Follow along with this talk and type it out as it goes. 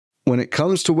When it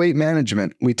comes to weight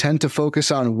management, we tend to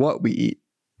focus on what we eat,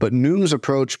 but Noom's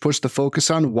approach puts the focus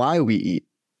on why we eat.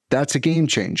 That's a game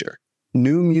changer.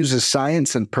 Noom uses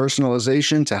science and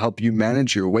personalization to help you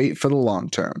manage your weight for the long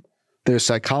term. Their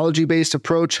psychology-based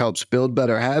approach helps build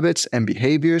better habits and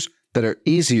behaviors that are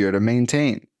easier to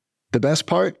maintain. The best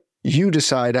part? You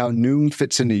decide how Noom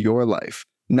fits into your life,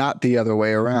 not the other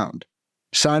way around.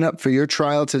 Sign up for your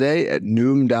trial today at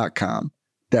Noom.com.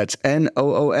 That's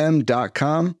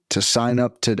Noom.com to sign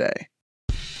up today.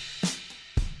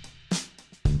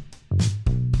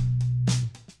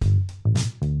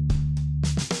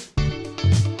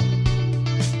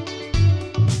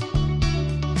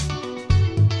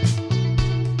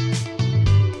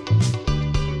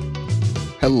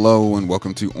 Hello and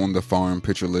welcome to On the Farm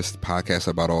Pitcher List podcast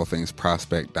about all things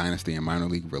prospect, dynasty, and minor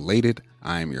league related.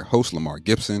 I am your host, Lamar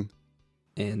Gibson.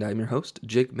 And I'm your host,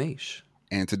 Jake Maish.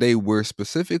 And today we're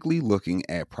specifically looking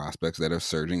at prospects that are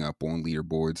surging up on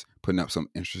leaderboards, putting up some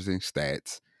interesting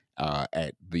stats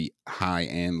at the high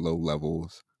and low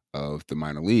levels of the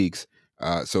minor leagues.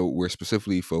 So we're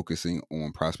specifically focusing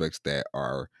on prospects that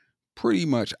are pretty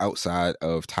much outside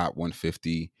of top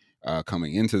 150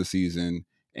 coming into the season.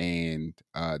 And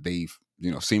they've,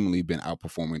 seemingly been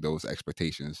outperforming those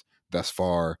expectations thus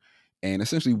far. And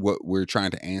essentially what we're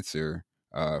trying to answer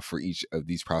for each of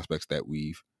these prospects that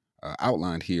we've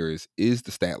outlined here is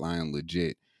the stat line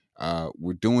legit?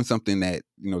 We're doing something that,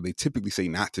 they typically say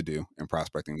not to do in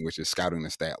prospecting, which is scouting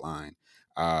the stat line.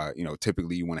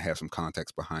 Typically you want to have some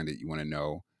context behind it. You want to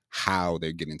know how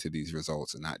they're getting to these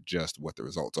results and not just what the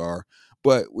results are.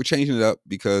 But we're changing it up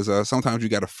because sometimes you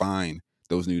got to find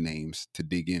those new names to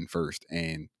dig in first,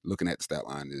 and looking at the stat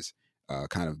line is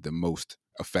kind of the most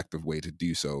effective way to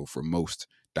do so for most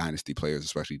dynasty players,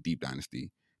 especially deep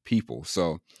dynasty people.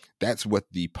 So that's what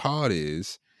the pod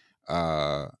is.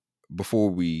 Before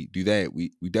we do that,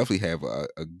 we definitely have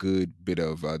a good bit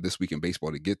of This Week in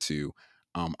Baseball to get to.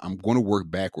 I'm going to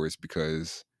work backwards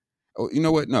because, you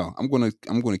know what? No, I'm going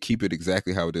to keep it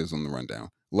exactly how it is on the rundown.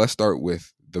 Let's start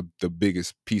with the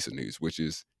biggest piece of news, which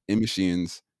is M.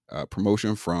 Sheehan's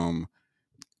promotion from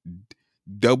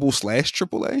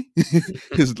double/AAA.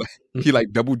 He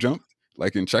double jumped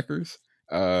like in checkers.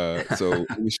 So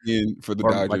Sheehan for the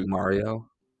Dodgers, like Mario.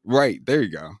 Right, there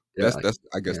you go. Yeah,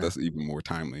 That's even more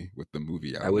timely with the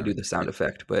movie. I would do the sound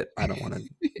effect, but I don't want to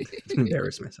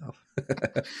embarrass myself.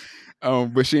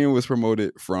 But Sheehan was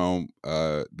promoted from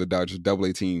the Dodgers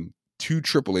AA team to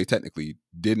AAA. Technically,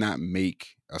 did not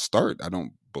make a start, I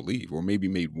don't believe, or maybe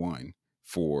made one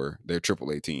for their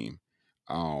AAA team,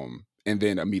 and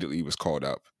then immediately was called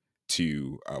up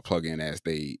to plug in as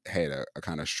they had a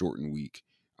kind of shortened week,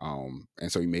 and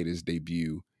so he made his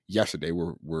debut yesterday.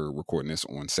 We're recording this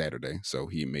on Saturday, so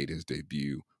he made his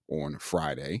debut on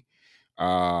Friday.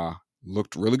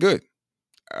 Looked really good.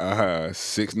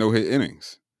 6 no-hit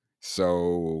innings.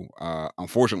 So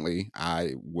unfortunately,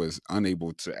 I was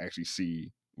unable to actually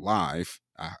see live.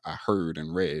 I heard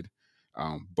and read.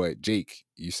 But Jake,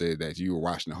 you said that you were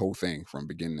watching the whole thing from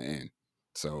beginning to end.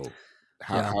 So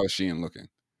how is Sheehan looking?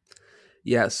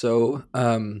 Yeah, so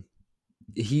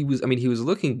he was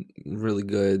looking really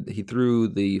good. He threw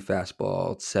the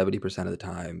fastball 70% of the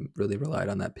time, really relied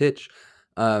on that pitch.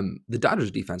 The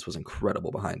Dodgers defense was incredible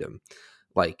behind him.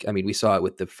 We saw it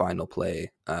with the final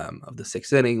play of the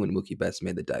 6th inning when Mookie Betts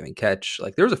made the diving catch.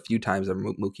 There was a few times that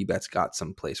Mookie Betts got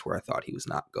some place where I thought he was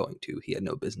not going to. He had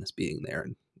no business being there,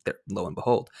 and lo and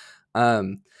behold.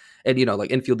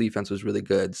 Infield defense was really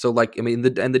good. So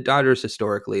the Dodgers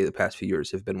historically the past few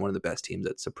years have been one of the best teams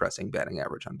at suppressing batting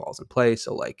average on balls in play.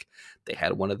 So they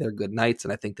had one of their good nights,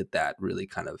 and I think that really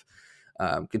kind of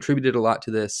contributed a lot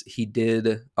to this. He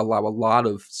did allow a lot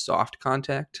of soft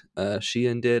contact.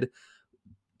 Sheehan did.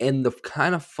 And the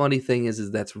kind of funny thing is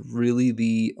that's really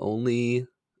the only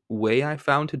way I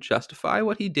found to justify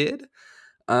what he did.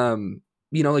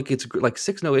 It's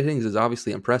 6 no innings is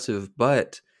obviously impressive,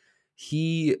 but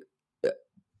he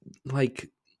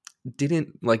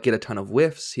didn't get a ton of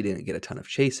whiffs. He didn't get a ton of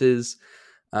chases.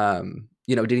 Didn't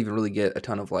even really get a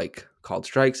ton of called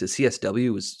strikes. His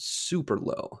CSW was super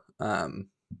low.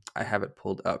 I have it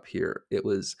pulled up here. It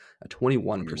was a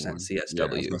 21% CSW. Yeah, I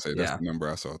was gonna say that's the number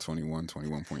I saw,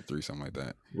 21.3, something like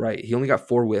that. Right. He only got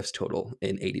 4 whiffs total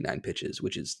in 89 pitches,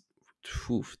 which is,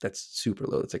 that's super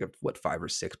low. It's 5 or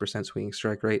 6% swinging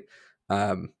strike rate.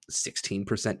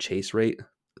 16% chase rate.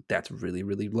 That's really,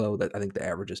 really low. I think the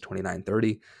average is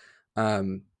 29-30.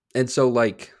 And so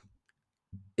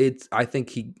I think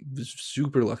he was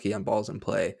super lucky on balls in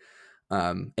play.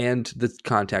 And the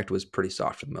contact was pretty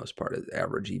soft for the most part. The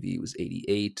average EV was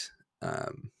 88,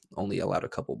 only allowed a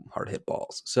couple hard hit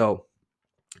balls. So,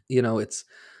 it's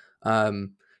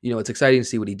It's exciting to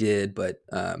see what he did, but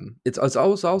it's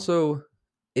always also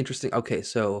interesting. Okay,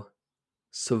 so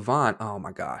Savant, oh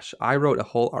my gosh, I wrote a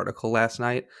whole article last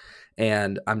night,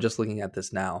 and I'm just looking at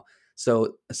this now.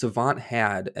 So Savant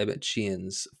had Emmett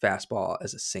Sheehan's fastball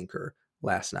as a sinker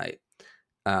last night,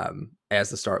 as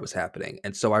the start was happening.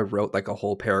 And so I wrote like a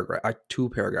whole paragraph, 2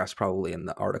 paragraphs probably in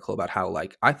the article about how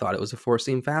like I thought it was a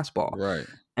 4-seam fastball. Right.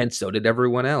 And so did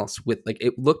everyone else. With like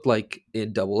it looked like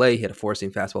in Double A he had a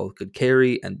 4-seam fastball that could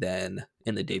carry, and then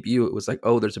in the debut it was like,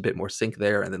 oh, there's a bit more sink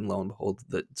there, and then lo and behold,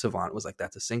 the Savant was like,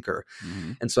 that's a sinker.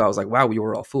 Mm-hmm. And so I was like, wow, we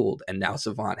were all fooled. And now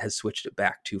Savant has switched it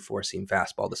back to 4-seam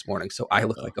fastball this morning, so I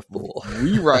look like a fool.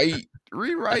 Rewrite.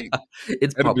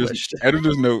 It's published.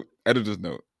 Editor's note.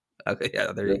 Okay, yeah,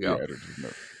 there There'll you be go. an editor's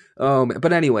note.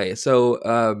 But anyway, so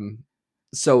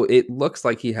it looks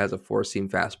like he has a 4-seam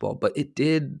fastball, but it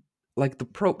did like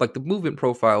the movement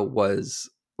profile was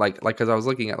like because I was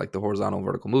looking at like the horizontal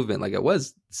vertical movement, like it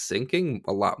was sinking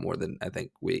a lot more than I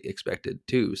think we expected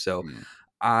too. So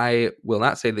I will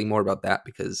not say anything more about that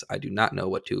because I do not know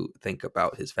what to think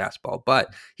about his fastball,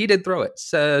 but he did throw it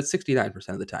 69%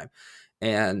 of the time,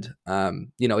 and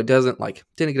it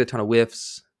didn't get a ton of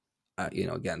whiffs.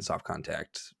 Again, soft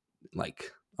contact,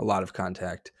 like a lot of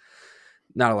contact,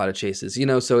 not a lot of chases,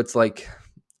 so it's like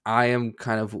I am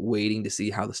kind of waiting to see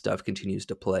how the stuff continues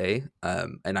to play.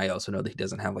 And I also know that he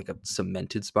doesn't have like a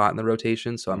cemented spot in the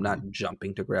rotation, so I'm not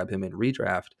jumping to grab him in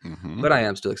redraft, but I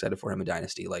am still excited for him in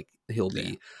Dynasty. Like he'll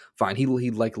be fine. He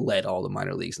like led all the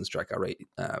minor leagues in strikeout rate.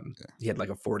 He had like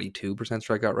a 42%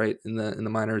 strikeout rate in the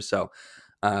minors. So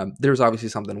there's obviously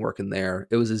something working there.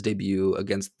 It was his debut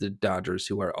against the Dodgers,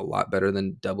 who are a lot better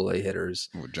than Double-A hitters.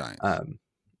 Or Giants.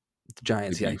 The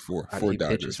Giants, Debut for he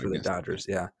Dodgers pitches for the against Dodgers,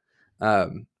 yeah.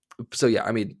 So yeah,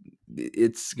 I mean,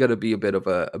 it's gonna be a bit of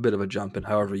a jump, and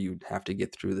however you have to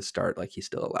get through the start, like he's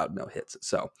still allowed no hits.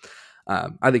 So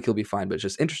I think he'll be fine. But it's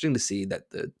just interesting to see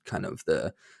that the kind of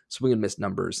the swing and miss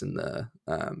numbers and the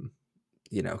kind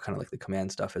of like the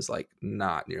command stuff is like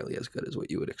not nearly as good as what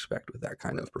you would expect with that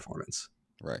kind of performance.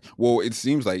 Right. Well, it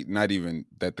seems like not even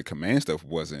that the command stuff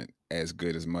wasn't as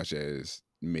good as much as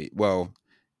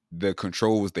the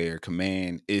control was there,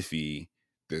 command iffy,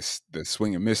 the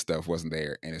swing and miss stuff wasn't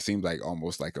there, and it seemed like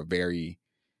almost like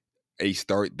a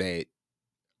start that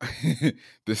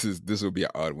this will be an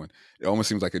odd one. It almost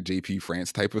seems like a JP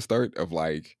France type of start of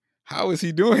like, how is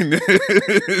he doing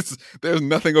this? There's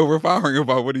nothing overpowering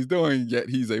about what he's doing, yet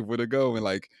he's able to go and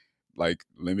like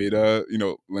limit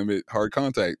limit hard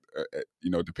contact,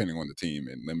 depending on the team,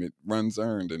 and limit runs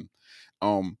earned, and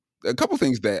a couple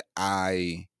things that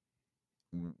I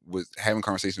was having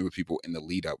conversations with people in the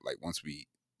lead up, like once we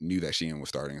knew that Sheehan was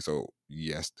starting. So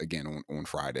yes, again on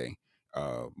Friday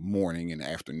morning and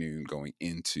afternoon going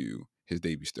into his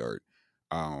debut start,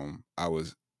 I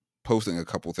was posting a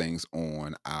couple things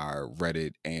on our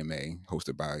Reddit AMA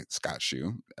hosted by Scott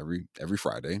Shue every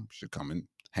Friday. Should come and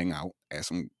hang out, ask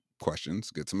some questions,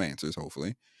 get some answers,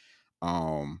 hopefully.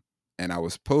 And I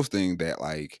was posting that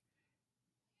like,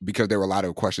 because there were a lot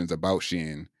of questions about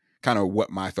Sheehan, kind of what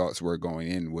my thoughts were going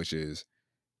in, which is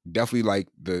definitely like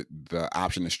the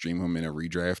option to stream him in a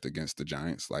redraft against the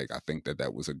Giants. Like I think that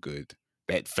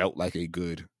felt like a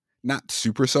good, not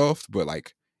super soft, but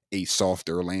like a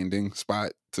softer landing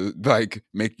spot to like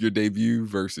make your debut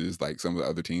versus like some of the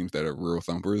other teams that are real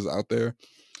thumpers out there.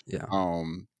 Yeah.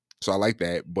 So I like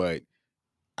that, but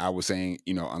I was saying,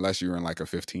 unless you're in like a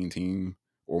 15 team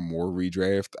or more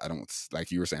redraft, I don't, like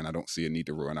you were saying, I don't see a need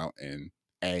to run out and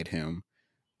add him.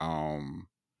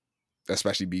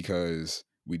 Especially because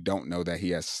we don't know that he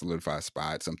has a solidified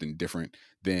spot, something different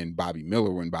than Bobby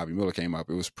Miller. When Bobby Miller came up,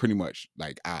 it was pretty much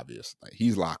like obvious, like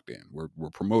he's locked in.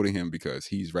 We're promoting him because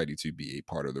he's ready to be a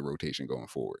part of the rotation going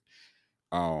forward.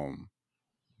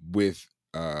 With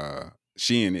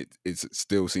Sheehan, it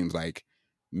still seems like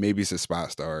maybe it's a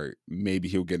spot start, maybe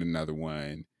he'll get another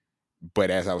one. But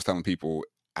as I was telling people,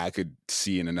 I could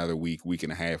see in another week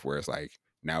and a half where it's like,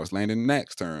 now it's Landon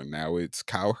Knack's turn. Now it's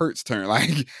Kyle Hurt's turn.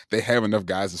 Like they have enough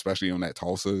guys, especially on that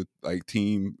Tulsa like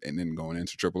team, and then going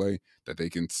into AAA, that they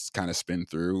can kind of spin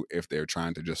through if they're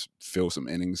trying to just fill some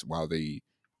innings while they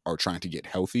are trying to get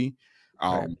healthy.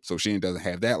 Right. So Sheehan doesn't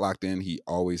have that locked in. He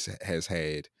always has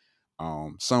had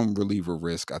some reliever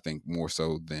risk, I think more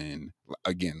so than,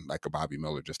 again, like a Bobby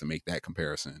Miller, just to make that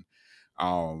comparison.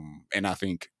 And I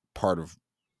think part of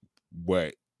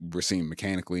what we're seeing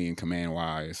mechanically and command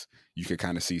wise, you could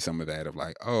kind of see some of that of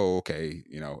like, oh, okay,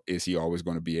 is he always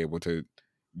going to be able to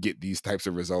get these types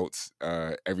of results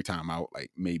every time out? Like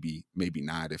maybe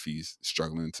not if he's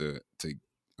struggling to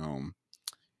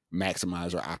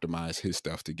maximize or optimize his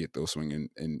stuff to get those swing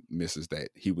and misses that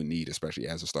he would need, especially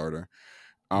as a starter.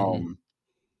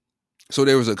 So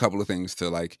there was a couple of things to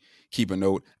like keep a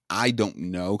note. I don't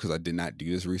know because I did not do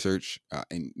this research,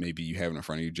 and maybe you have it in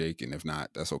front of you, Jake, and if not,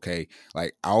 that's okay.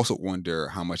 Like I also wonder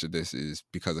how much of this is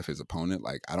because of his opponent.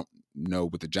 Like I don't know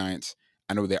with the Giants.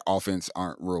 I know their offense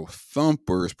aren't real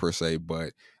thumpers per se,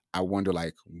 but I wonder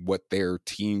like what their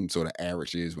team sort of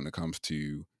average is when it comes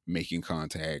to making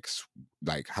contacts,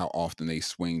 like how often they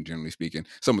swing, generally speaking,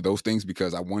 some of those things.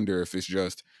 Because I wonder if it's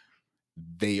just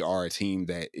they are a team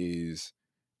that is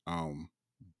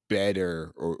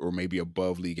better or maybe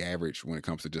above league average when it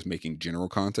comes to just making general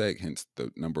contact, hence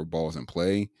the number of balls in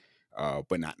play,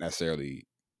 but not necessarily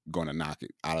going to knock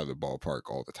it out of the ballpark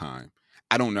all the time.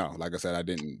 I don't know. Like I said, I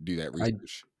didn't do that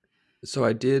research. So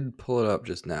I did pull it up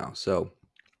just now. So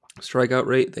strikeout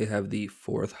rate, they have the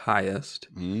 4th highest.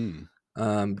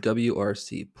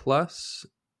 WRC plus,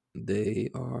 they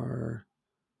are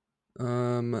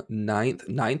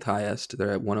ninth highest.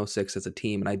 They're at 106 as a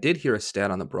team. And I did hear a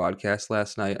stat on the broadcast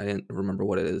last night. I didn't remember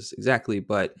what it is exactly,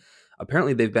 but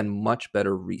apparently they've been much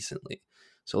better recently.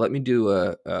 So let me do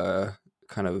a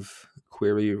kind of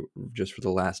query just for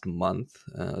the last month.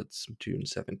 It's June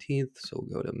 17th. So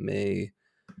we'll go to May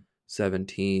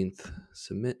 17th,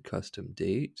 submit custom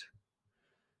date,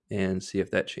 and see if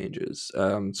that changes.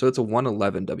 So it's a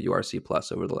 111 WRC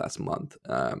plus over the last month,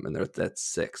 and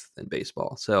that's 6th in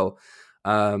baseball. So,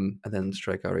 and then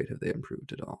strikeout rate, have they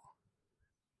improved at all?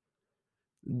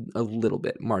 A little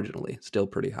bit, marginally, still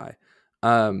pretty high.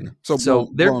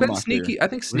 So they've been sneaky. I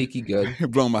think sneaky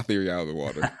good. Blowing my theory out of the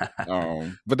water.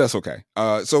 But that's okay.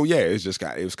 So yeah, it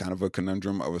was kind of a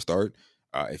conundrum of a start.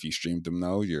 If you streamed them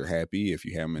though, you're happy. If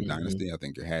you have them in Dynasty, I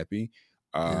think you're happy.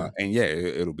 And yeah,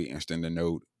 it'll be interesting to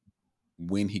note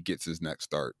when he gets his next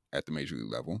start at the major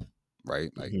league level,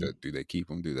 right? Like, do they keep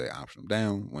him? Do they option him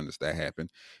down? When does that happen?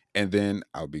 And then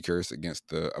I'll be curious against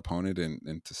the opponent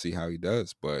and to see how he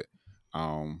does. But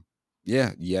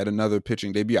yeah, yet another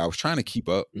pitching debut. I was trying to keep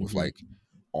up with like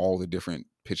all the different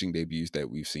pitching debuts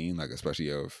that we've seen, like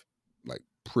especially of like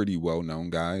pretty well known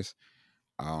guys.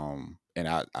 And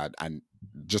I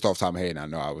just off the top of my head, I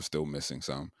know I was still missing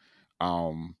some.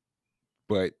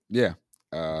 But yeah.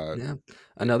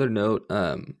 Another note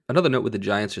with the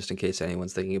Giants, just in case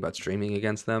anyone's thinking about streaming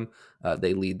against them,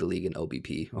 they lead the league in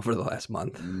OBP over the last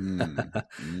month.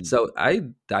 So I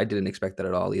didn't expect that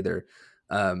at all either.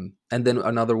 And then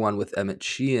another one with Emmett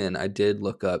Sheehan, I did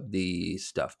look up the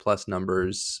Stuff Plus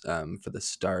numbers for the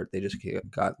start. They just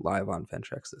got live on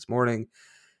Fentrex this morning,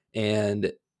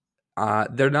 and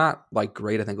they're not like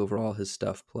great. I think overall his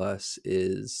Stuff Plus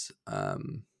is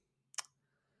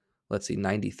let's see,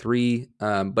 93.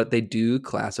 But they do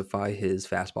classify his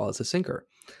fastball as a sinker.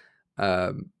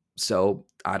 So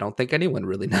I don't think anyone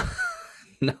really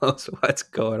knows what's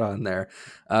going on there.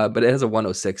 But it has a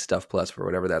 106 Stuff Plus for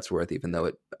whatever that's worth, even though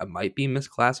it might be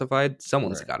misclassified.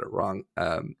 Someone's got it wrong.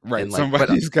 Right. And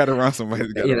somebody's got it wrong.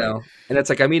 Somebody's got it right. And it's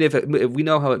like, I mean, if we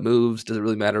know how it moves, does it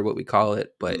really matter what we call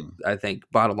it? But I think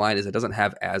bottom line is it doesn't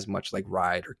have as much like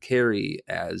ride or carry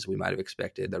as we might have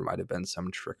expected. There might have been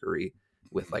some trickery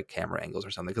with like camera angles or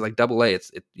something, because like AA,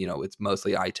 it's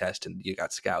mostly eye test and you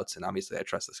got scouts, and obviously I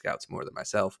trust the scouts more than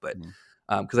myself, but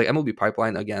because like MLB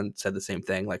Pipeline again said the same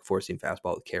thing, like 4-seam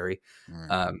fastball with carry.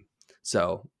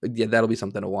 So yeah, that'll be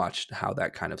something to watch how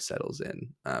that kind of settles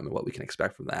in, and what we can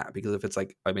expect from that, because if it's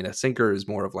like, I mean, a sinker is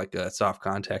more of like a soft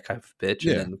contact type of pitch,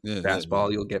 and then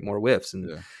fastball you'll get more whiffs,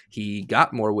 and he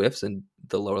got more whiffs in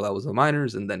the lower levels of the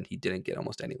minors, and then he didn't get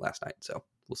almost any last night, so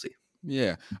we'll see.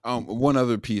 Yeah. One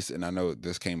other piece, and I know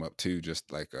this came up too,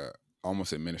 just like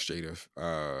almost administrative.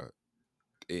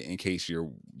 In case you're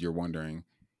wondering,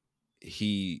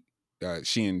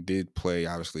 Sheehan did play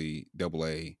obviously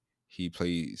AA. He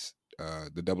plays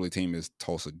the AA team is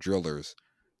Tulsa Drillers.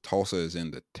 Tulsa is in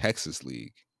the Texas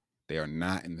League. They are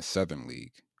not in the Southern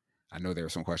League. I know there were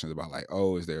some questions about like,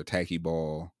 oh, is there a tacky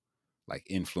ball like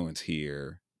influence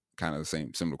here? Kind of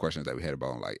the similar questions that we had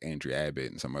about like Andrew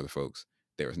Abbott and some other folks.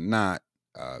 There's not,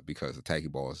 because the tacky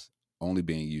ball is only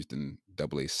being used in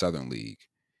AA Southern League,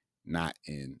 not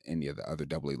in any of the other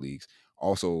AA leagues.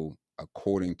 Also,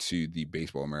 according to the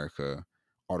Baseball America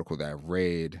article that I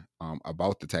read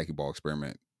about the tacky ball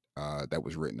experiment that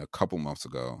was written a couple months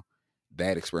ago,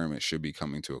 that experiment should be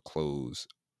coming to a close.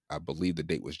 I believe the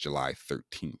date was July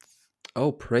 13th.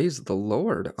 Oh, praise the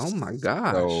Lord. Oh my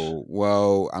gosh. So,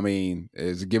 well, I mean,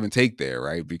 it's a give and take there,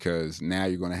 right? Because now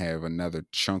you're going to have another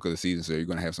chunk of the season. So you're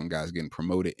going to have some guys getting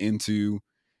promoted into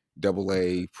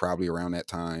AA probably around that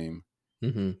time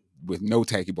with no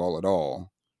tacky ball at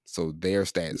all. So their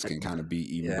stats can kind of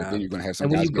be even. But then you're going to have some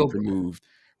guys getting removed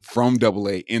from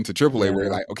AA into AAA, where Yeah.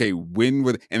 like, okay, when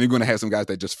would, and they're going to have some guys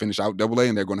that just finish out AA,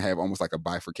 and they're going to have almost like a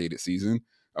bifurcated season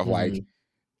of like Mhm.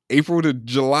 April to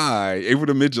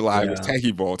mid July was Yeah.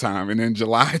 tacky ball time, and then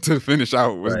July to finish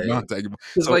out was Right. non-tacky ball.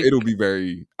 'Cause, So like, it'll be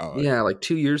very odd. yeah, like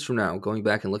 2 years from now, going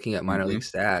back and looking at minor league Mhm,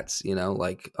 stats,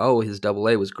 like, oh, his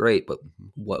AA was great, but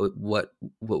mhm. what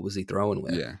was he throwing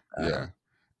with? Yeah, yeah.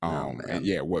 Oh, And man.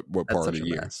 yeah, what That's part of such the a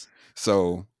year? mess.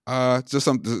 So, just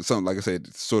some like I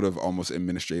said, sort of almost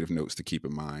administrative notes to keep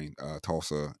in mind.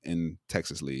 Tulsa in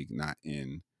Texas League, not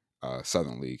in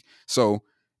Southern League. So,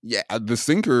 yeah, the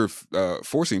sinker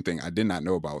forcing thing I did not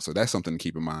know about. So that's something to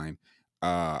keep in mind.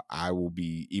 I will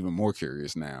be even more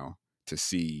curious now to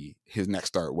see his next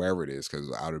start wherever it is,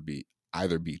 because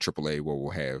either be AAA where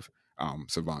we'll have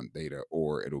savant data,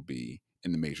 or it'll be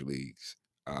in the major leagues.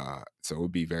 So it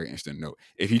would be very interesting to note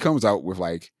if he comes out with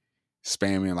like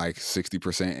spamming like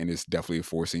 60% and it's definitely a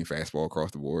four seam fastball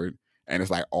across the board and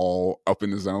it's like all up in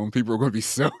the zone. People are going to be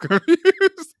so confused.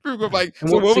 People are gonna be like, And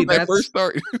so we'll what see, was that first that's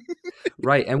start?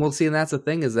 right, and we'll see, and that's the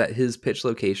thing, is that his pitch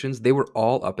locations, they were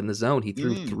all up in the zone. He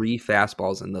threw Mm, 3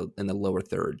 fastballs in the lower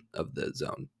third of the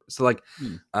zone. So, like,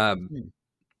 mm, um, mm.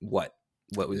 what?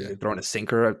 What was Yeah, he throwing, a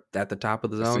sinker at the top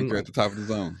of the a zone? sinker at Like, the top of the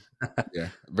zone. Yeah,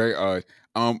 very odd.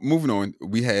 Moving on,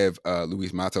 we have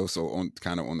Luis Matos. So on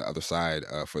kind of on the other side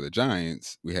for the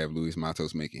Giants, we have Luis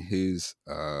Matos making his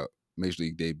major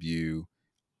league debut.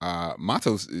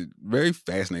 Matos is very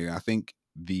fascinating. I think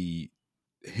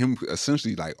him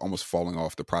essentially like almost falling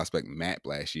off the prospect map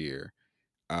last year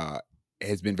uh,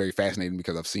 has been very fascinating,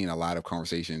 because I've seen a lot of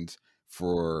conversations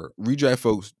for redraft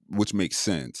folks, which makes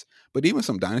sense, but even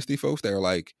some dynasty folks that are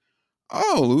like,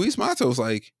 "Oh, Luis Matos,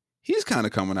 like he's kind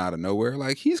of coming out of nowhere,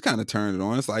 like he's kind of turned it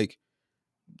on." It's like,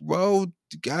 well,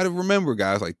 you got to remember,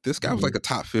 guys, like this guy was like mhm, a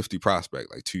top 50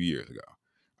 prospect like 2 years ago.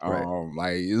 right,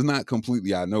 Like it's not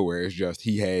completely out of nowhere. It's just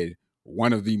he had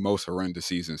one of the most horrendous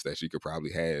seasons that you could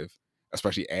probably have,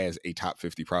 especially as a top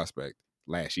 50 prospect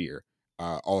last year.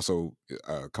 Also,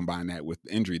 combine that with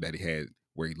the injury that he had,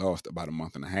 where he lost about a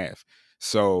month and a half.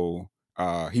 So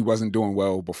he wasn't doing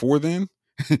well before then,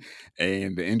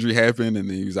 and the injury happened, and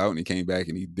then he was out, and he came back,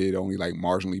 and he did only like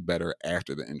marginally better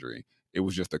after the injury. It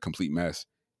was just a complete mess.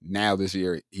 Now this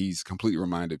year, he's completely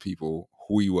reminded people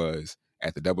who he was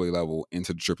at the AA level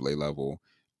into the AAA level.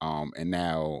 And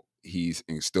now he's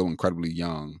still incredibly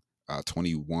young,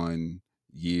 21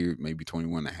 year, maybe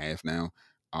 21 and a half now,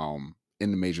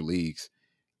 in the major leagues.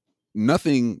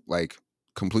 Nothing like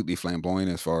completely flamboyant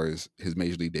as far as his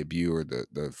major league debut or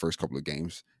the first couple of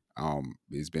games.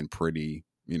 It's been pretty,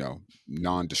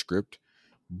 nondescript,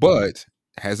 mhm, but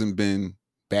hasn't been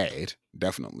bad,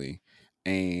 definitely.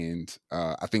 And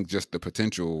I think just the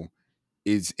potential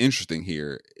is interesting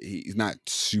here. He's not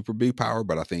super big power,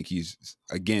 but I think he's,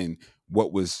 again,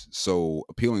 what was so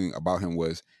appealing about him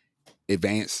was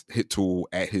advanced hit tool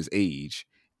at his age,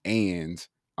 and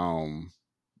um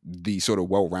the sort of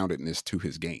well-roundedness to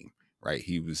his game, right?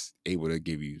 He was able to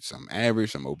give you some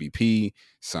average, some OBP,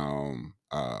 some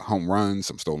home runs,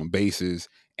 some stolen bases,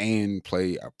 and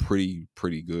play a pretty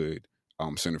good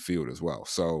center field as well.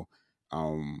 So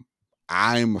um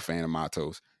I'm a fan of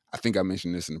Matos. I think I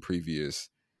mentioned this in the previous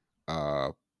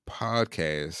uh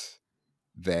podcast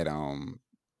that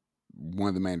one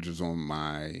of the managers on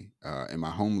my in my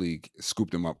home league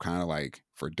scooped him up kind of like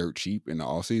for dirt cheap in the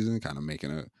off season, kind of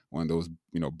making one of those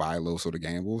buy low sort of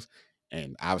gambles,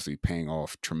 and obviously paying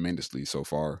off tremendously so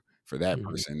far for that mhm,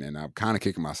 person. And I'm kind of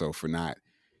kicking myself for not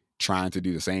trying to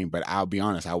do the same. But I'll be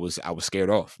honest, I was scared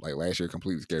off. Like last year,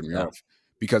 completely scared me yeah, off,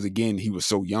 because again, he was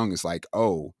so young. It's like,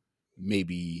 oh,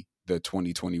 maybe the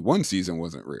 2021 season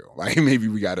wasn't real. Like maybe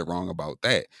we got it wrong about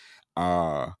that.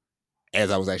 Uh, as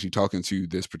I was actually talking to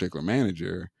this particular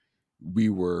manager, we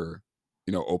were,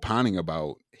 opining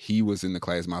about, he was in the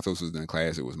class, Matos was in the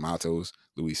class. It was Matos,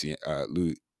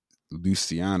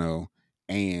 Luciano,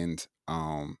 and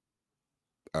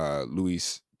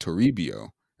Luis Toribio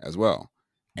as well.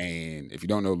 And if you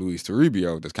don't know Luis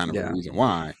Toribio, that's kind of a yeah, reason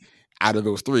why. Out of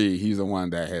those three, he's the one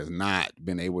that has not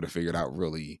been able to figure it out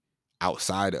really,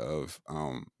 outside of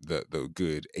the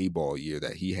good A ball year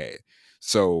that he had.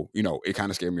 So it kind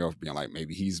of scared me off, being like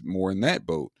maybe he's more in that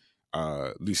boat.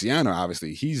 Luciano,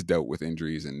 obviously, he's dealt with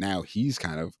injuries, and now he's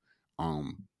kind of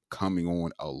coming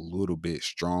on a little bit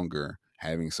stronger,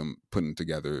 having some putting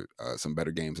together some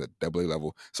better games at AA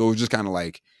level. So it was just kind of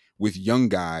like with young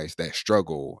guys that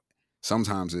struggle.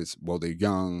 Sometimes it's, well, they're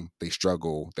young, they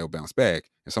struggle, they'll bounce back,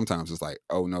 and sometimes it's like,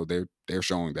 oh no, they're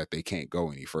showing that they can't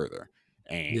go any further.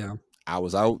 And yeah. I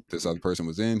was out, this other person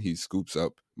was in. He scoops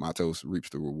up. Matos reaps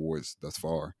the rewards thus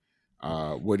far.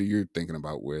 What are you thinking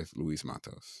about with Luis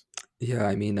Matos? Yeah,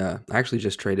 I mean, I actually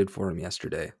just traded for him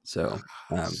yesterday, so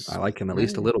I like him at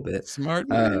least a Man, little bit. smart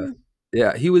Uh, man.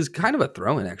 yeah, he was kind of a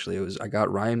throw-in actually. I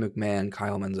got Ryan McMahon,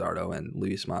 Kyle Manzardo, and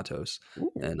Luis Matos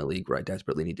Ooh. in a league where I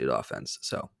desperately needed offense.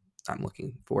 So I'm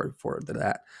looking forward to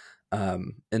that.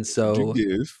 And What did you so,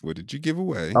 give? What did you give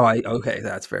away? oh, I okay,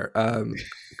 that's fair.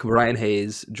 Ryan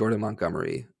Hayes, Jordan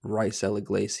Montgomery, Rice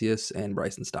Iglesias, and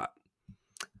Bryson Stott.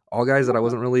 All guys that I Okay.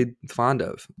 wasn't really fond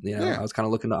of. Yeah. I was kind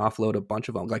of looking to offload a bunch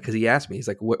of them, like because he asked me, he's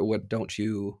like, "What don't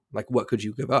you like? What could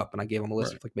you give up?" And I gave him a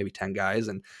list Right. of like maybe 10 guys,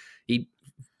 and he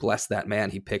blessed that man.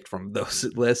 He picked from those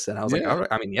lists, and I was like, Yeah. "All right,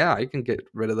 I mean, yeah, I can get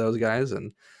rid of those guys."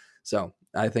 And so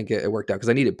I think it worked out because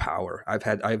I needed power. I've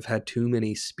had too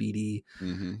many speedy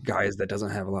Mm-hmm. guys that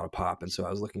doesn't have a lot of pop, and so I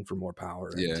was looking for more power.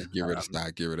 And Yeah. Get rid of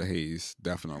Stock. Get rid of Hayes.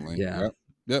 Definitely. yeah, Yep.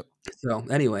 Yep. so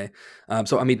anyway,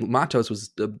 so I mean, Matos was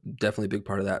definitely a big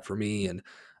part of that for me, and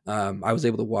I was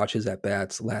able to watch his at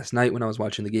bats last night when I was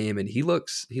watching the game, and he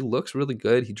looks really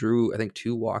good. He drew I think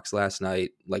 2 walks last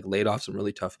night, like laid off some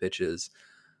really tough pitches.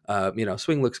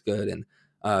 Swing looks good, and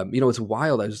it's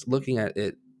wild. I was looking at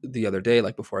it the other day,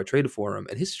 like before I traded for him,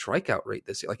 and his strikeout rate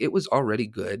this year, like it was already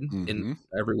good in Mm-hmm.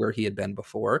 everywhere he had been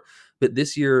before, but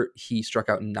this year he struck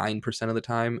out 9% of the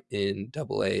time in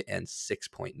Double A and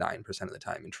 6.9% of the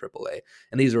time in Triple A,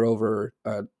 and these are over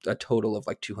a total of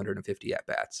like 250 at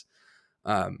bats.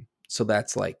 So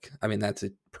that's like, I mean, that's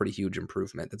a pretty huge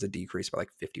improvement. That's a decrease by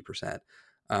like 50%.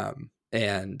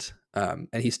 And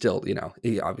he still,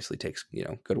 he obviously takes,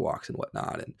 good walks and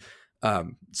whatnot.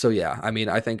 And so yeah, I mean,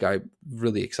 I think I'm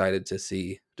really excited to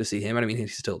see him. And I mean,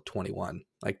 he's still 21.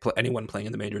 Like anyone playing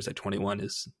in the majors at 21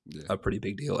 is Yeah. a pretty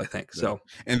big deal, I think. Yeah. So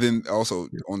And then also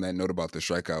on that note about the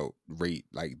strikeout rate,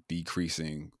 like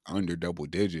decreasing under double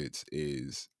digits,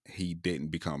 is he didn't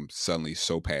become suddenly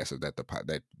so passive that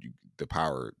the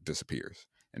power disappears.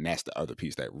 And that's the other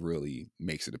piece that really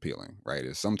makes it appealing, right?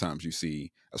 Is sometimes you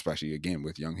see, especially again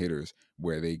with young hitters,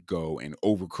 where they go and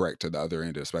overcorrect to the other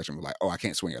end of the spectrum, like, oh, I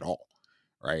can't swing at all,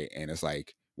 right? And it's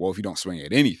like, well, if you don't swing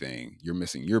at anything, you're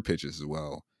missing your pitches as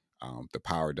well. The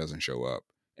power doesn't show up,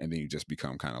 and then you just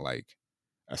become kind of like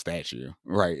a statue,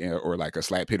 right? Or like a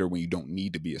slap hitter when you don't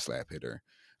need to be a slap hitter.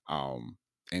 Um,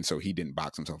 and so he didn't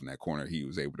box himself in that corner. He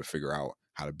was able to figure out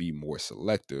how to be more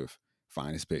selective,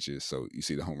 find his pitches. So you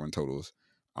see the home run totals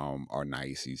are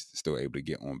nice. He's still able to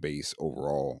get on base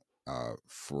overall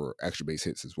for extra base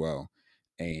hits as well,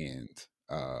 and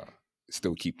uh,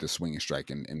 still keep the swing and strike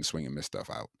and the swing and miss stuff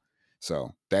out.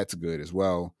 So that's good as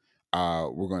well.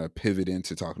 We're going to pivot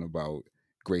into talking about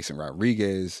Grayson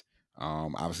Rodriguez.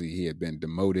 Obviously, he had been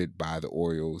demoted by the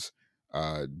Orioles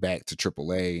back to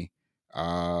AAA.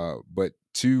 But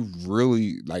two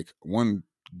really, like, one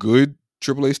good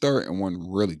AAA start and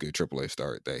one really good AAA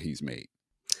start that he's made.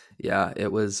 yeah,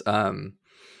 it was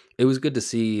good to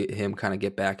see him kind of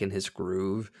get back in his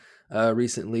groove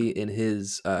recently. In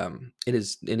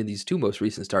these two most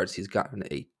recent starts, he's gotten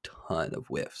a ton of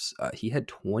whiffs. He had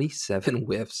 27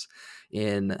 whiffs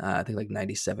in I think like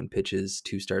 97 pitches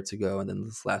 2 starts ago, and then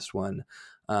this last one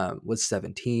was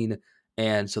 17.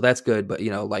 And so that's good, but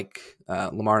like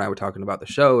Lamar and I were talking about the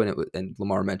show, and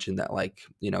Lamar mentioned that, like,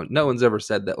 no one's ever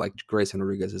said that like Grayson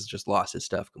Rodriguez has just lost his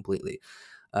stuff completely.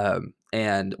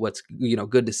 And what's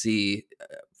good to see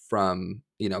from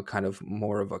kind of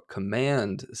more of a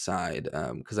command side,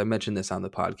 because I mentioned this on the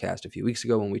podcast a few weeks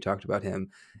ago when we talked about him,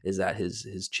 is that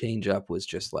his changeup was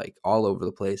just like all over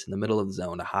the place in the middle of the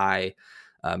zone, high,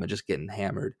 and just getting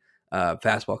hammered.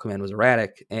 Fastball command was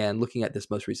erratic, and looking at this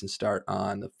most recent start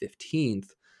on the 15th,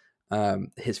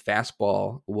 his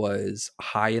fastball was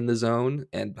high in the zone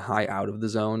and high out of the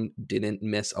zone, didn't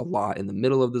miss a lot in the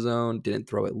middle of the zone, didn't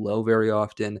throw it low very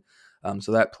often.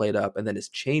 So that played up. And then his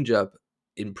changeup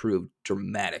improved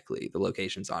dramatically, the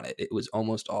locations on it. It was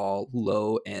almost all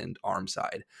low and arm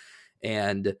side.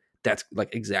 And that's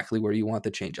like exactly where you want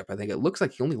the changeup. I think it looks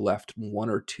like he only left 1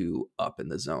 or 2 up in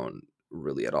the zone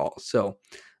really at all. So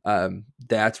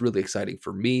that's really exciting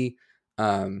for me.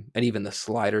 And even the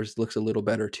sliders looks a little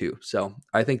better too. So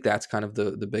I think that's kind of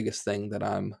the biggest thing that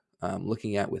I'm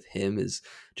looking at with him, is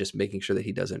just making sure that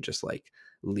he doesn't just like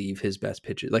leave his best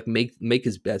pitches, like make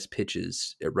his best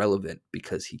pitches irrelevant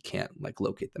because he can't like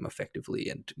locate them effectively,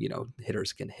 and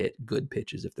hitters can hit good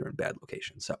pitches if they're in bad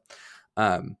locations.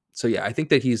 So yeah, I think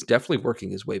that he's definitely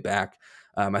working his way back.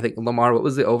 I think Lamar, what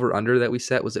was the over under that we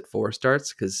set? Was it 4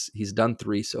 starts? Because he's done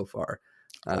 3 so far.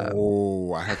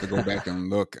 Oh, I have to go back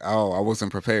and look. Oh, I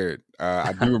wasn't prepared.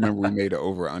 I do remember we made an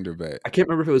over under bet. I can't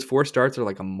remember if it was 4 starts or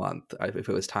like a month, if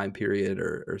it was time period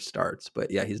or starts.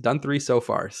 But yeah, he's done 3 so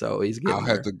far, so he's getting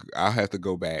there. I'll have to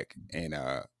go back and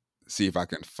see if I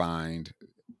can find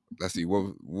let's see,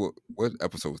 what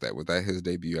episode was that? Was that his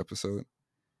debut episode?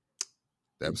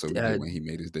 The episode we did when he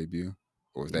made his debut,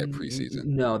 or was that preseason?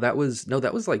 No, that was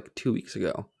like 2 weeks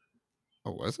ago.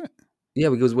 Oh, was it? Yeah,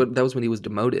 because that was when he was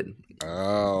demoted.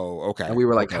 Oh, okay. And we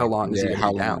were like, Okay. how long is he Yeah,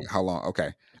 going to be down? how long?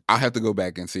 Okay. I'll have to go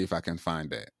back and see if I can find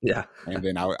that. Yeah. And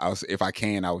then I'll if I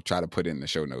can, I'll try to put in the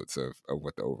show notes of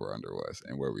what the over under was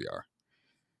and where we are.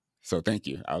 So thank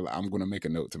you. I'm going to make a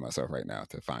note to myself right now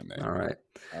to find that.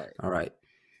 All right.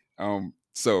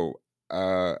 So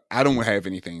I don't have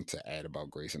anything to add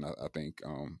about Grayson. I think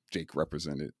Jake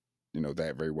represented,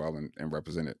 that very well and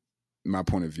represented my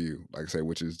point of view, like I say,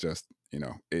 which is just,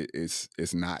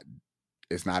 it's not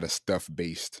a stuff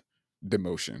based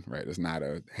demotion, right? It's not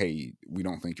a, hey, we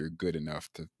don't think you're good enough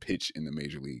to pitch in the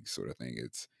major leagues sort of thing.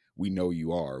 It's, we know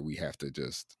you are, we have to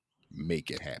just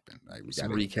make it happen. Like we got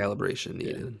some recalibration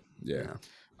needed. Yeah.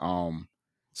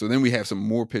 So then we have some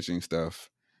more pitching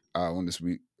stuff on this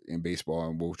week in baseball,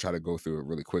 and we'll try to go through it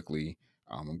really quickly.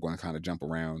 I'm going to kind of jump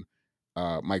around.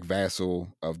 Mike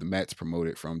Vassell of the Mets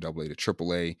promoted from AA to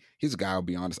AAA. He's a guy, I'll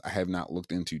be honest, I have not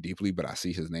looked into deeply, but I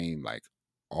see his name like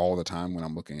all the time when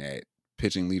I'm looking at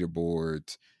pitching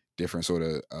leaderboards, different sort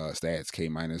of stats, K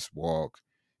minus walk,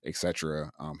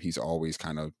 etc. He's always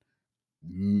kind of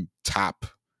top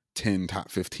 10,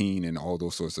 top 15, and all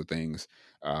those sorts of things.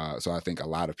 So I think a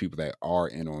lot of people that are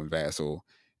in on Vassell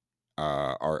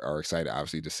are excited,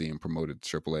 obviously, to see him promoted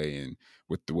to AAA. And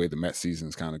with the way the Mets season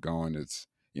is kind of going, it's,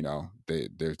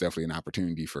 there's definitely an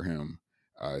opportunity for him,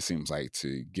 it seems like,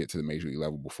 to get to the major league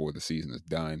level before the season is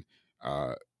done.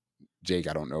 Jake,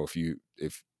 I don't know if you're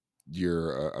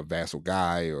a Vassell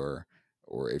guy or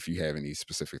if you have any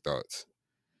specific thoughts.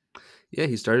 Yeah,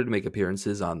 he started to make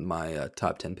appearances on my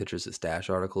top 10 pitchers at Stash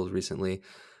articles recently.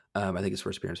 I think his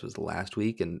first appearance was last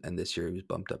week, and this year he was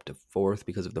bumped up to 4th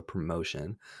because of the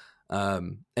promotion.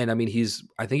 And I mean,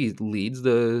 I think he leads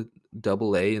the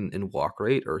AA in walk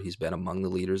rate, or he's been among the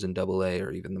leaders in AA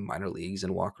or even the minor leagues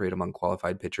in walk rate among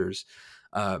qualified pitchers.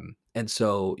 And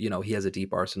so, he has a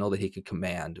deep arsenal that he can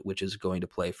command, which is going to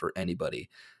play for anybody.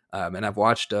 And I've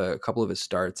watched a couple of his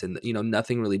starts, and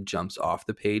nothing really jumps off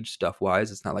the page stuff wise.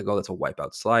 It's not like, oh, that's a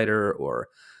wipeout slider or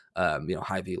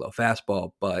high velo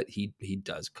fastball, but he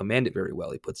does command it very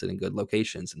well. He puts it in good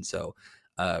locations, and so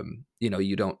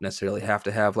you don't necessarily have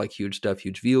to have like huge stuff,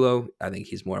 huge velo. I think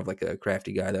he's more of like a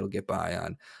crafty guy that'll get by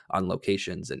on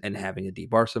locations and having a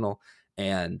deep arsenal.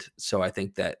 And so I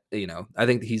think that, I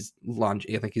think he's going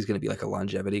to be like a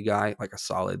longevity guy, like a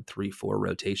solid 3-4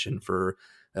 rotation for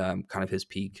kind of his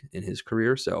peak in his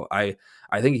career. So I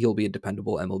think he'll be a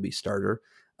dependable MLB starter,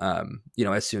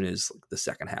 as soon as the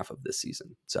second half of this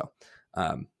season. So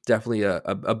definitely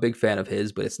a big fan of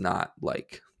his, but it's not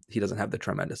like he doesn't have the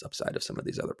tremendous upside of some of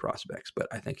these other prospects, but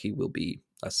I think he will be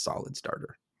a solid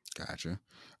starter. Gotcha.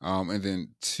 And then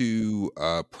two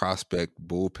prospect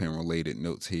bullpen related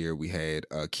notes here. We had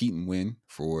Keaton Winn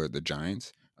for the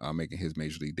Giants, making his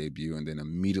major league debut and then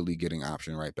immediately getting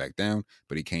optioned right back down.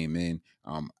 But he came in.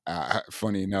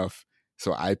 Funny enough,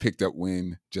 so I picked up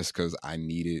Winn just because I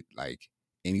needed like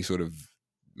any sort of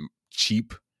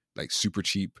cheap, like super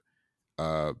cheap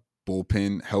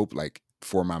bullpen help, like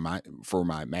for my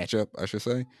matchup, I should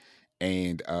say.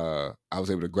 And I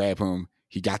was able to grab him.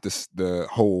 He got the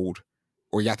hold,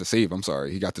 or he got the save. I'm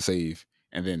sorry, he got the save,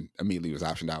 and then immediately was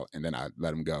optioned out, and then I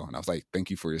let him go. And I was like, "Thank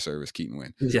you for your service, Keaton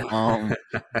Winn." Yeah.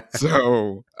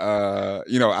 So I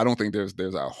don't think there's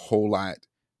a whole lot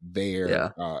there. Yeah.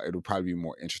 It'll probably be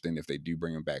more interesting if they do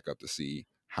bring him back up to see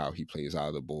how he plays out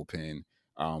of the bullpen.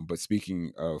 But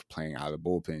speaking of playing out of the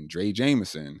bullpen, Dre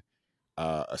Jameson,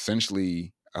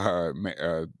 essentially,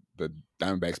 the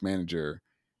Diamondbacks manager,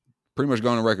 pretty much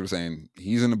going on record saying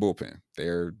he's in the bullpen.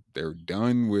 They're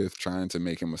done with trying to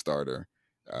make him a starter.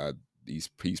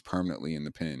 He's permanently in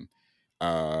the pen.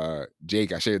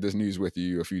 Jake, I shared this news with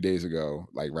you a few days ago,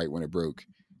 like right when it broke,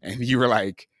 and you were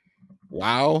like,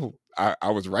 "Wow, I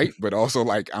was right," but also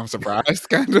like I'm surprised,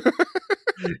 kind of.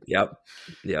 Yep.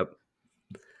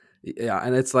 Yeah,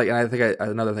 and it's like, and I think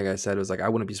another thing I said was like, I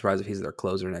wouldn't be surprised if he's their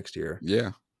closer next year.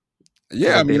 Yeah.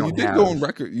 Like I mean, you did go on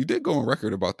record. You did go on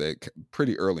record about that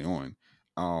pretty early on.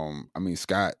 I mean,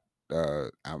 Scott.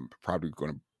 I'm probably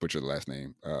going to butcher the last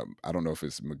name. I don't know if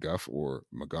it's McGuff or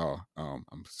McGaw.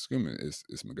 I'm assuming it's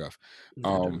McGuff.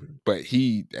 But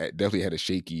he definitely had a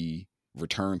shaky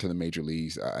return to the major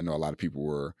leagues. I know a lot of people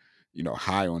were,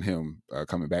 high on him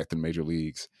coming back to the major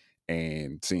leagues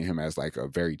and seeing him as like a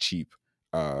very cheap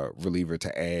reliever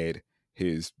to add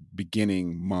his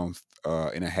beginning month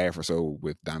and a half or so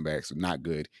with Diamondbacks. Not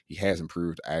good. He has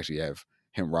improved. I actually have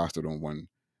him rostered on one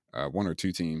or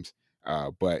two teams.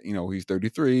 But he's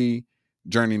 33.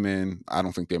 journeyman. I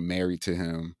don't think they're married to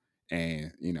him.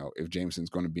 And, if Jameson's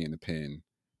going to be in the pen,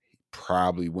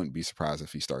 probably wouldn't be surprised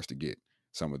if he starts to get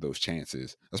some of those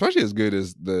chances, especially as good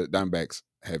as the Diamondbacks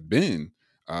have been.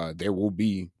 There will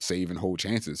be save and hold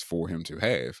chances for him to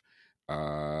have.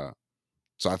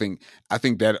 So I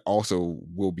think that also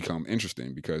will become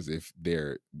interesting, because if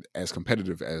they're as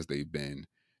competitive as they've been,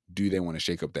 do they want to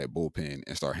shake up that bullpen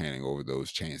and start handing over those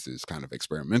chances kind of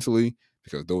experimentally?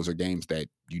 Because those are games that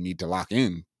you need to lock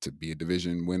in to be a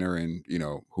division winner, and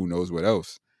who knows what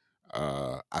else.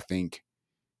 I think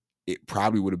it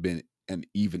probably would have been an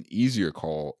even easier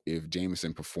call if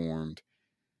Jameson performed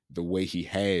the way he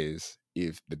has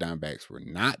if the Diamondbacks were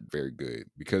not very good,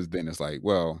 because then it's like,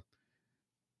 well,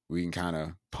 we can kind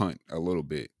of punt a little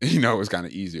bit. It's kind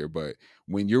of easier. But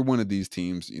when you're one of these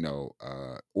teams,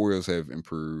 Orioles have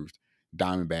improved,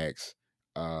 Diamondbacks,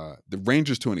 the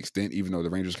Rangers to an extent, even though the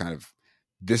Rangers kind of,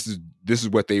 this is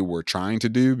what they were trying to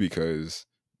do, because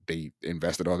they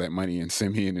invested all that money in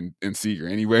Semien and Seager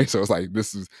anyway. So it's like,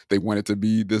 they want it to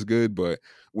be this good. But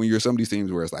when you're some of these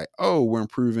teams where it's like, oh, we're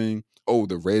improving. Oh,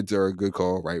 the Reds are a good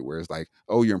call, right? Where it's like,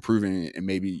 oh, you're improving and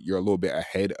maybe you're a little bit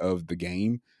ahead of the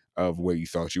game of where you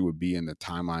thought you would be in the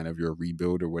timeline of your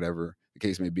rebuild or whatever the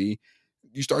case may be.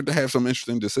 You start to have some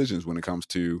interesting decisions when it comes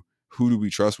to who do we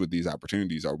trust with these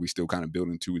opportunities? Are we still kind of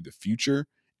building to the future?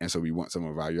 And so we want some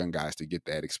of our young guys to get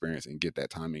that experience and get that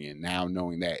timing. And now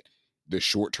knowing that the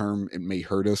short term, it may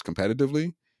hurt us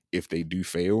competitively if they do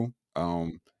fail.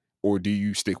 Or do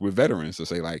you stick with veterans to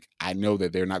say, like, I know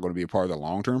that they're not going to be a part of the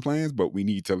long-term plans, but we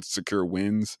need to secure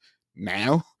wins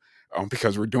now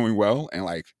because we're doing well. And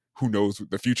like, who knows,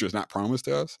 the future is not promised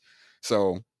to us.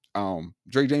 So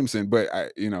Drake Jameson, but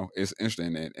it's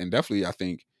interesting. And definitely, I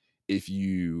think if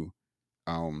you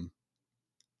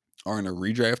are in a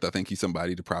redraft, I think he's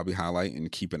somebody to probably highlight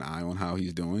and keep an eye on how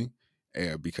he's doing,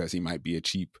 because he might be a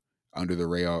cheap under the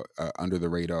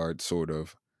radar sort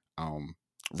of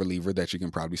reliever that you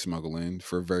can probably smuggle in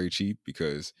for very cheap,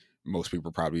 because most people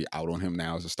are probably out on him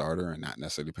now as a starter and not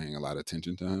necessarily paying a lot of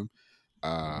attention to him.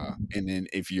 And then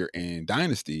if you're in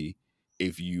Dynasty,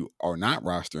 if you are not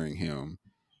rostering him,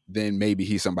 then maybe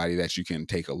he's somebody that you can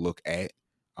take a look at,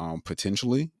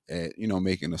 potentially at,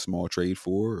 making a small trade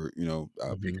for,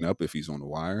 or, picking up if he's on the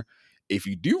wire. If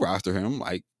you do roster him,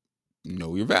 like,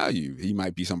 know your value. He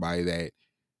might be somebody that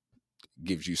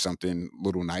gives you something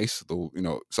little nice,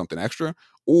 something extra.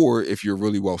 Or if you're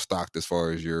really well stocked as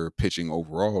far as your pitching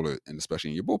overall, and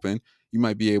especially in your bullpen, you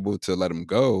might be able to let him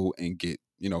go and get,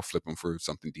 flip him for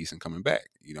something decent coming back.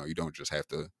 You don't just have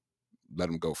to let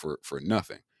him go for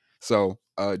nothing. So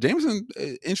Jameson,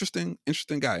 interesting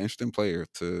guy, interesting player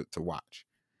to watch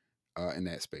in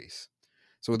that space.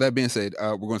 So with that being said,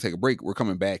 we're going to take a break. We're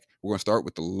coming back. We're going to start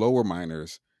with the lower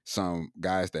minors, some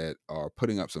guys that are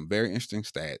putting up some very interesting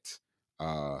stats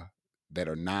that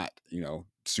are not,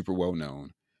 super well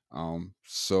known.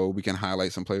 So we can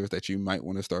highlight some players that you might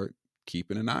want to start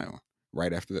keeping an eye on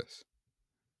right after this.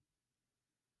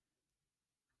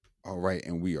 All right,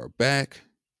 and we are back.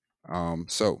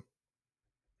 So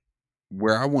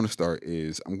where I want to start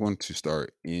is I'm going to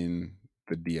start in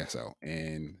the DSL.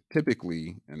 And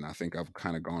typically, and I think I've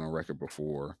kind of gone on record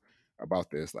before about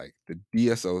this, like the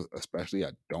DSO especially,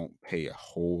 I don't pay a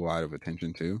whole lot of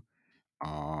attention to,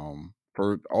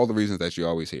 for all the reasons that you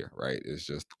always hear, right? It's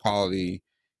just the quality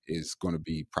is going to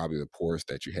be probably the poorest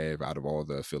that you have out of all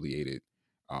the affiliated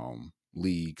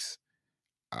leagues.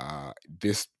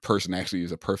 This person actually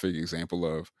is a perfect example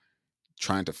of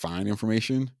trying to find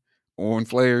information on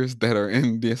players that are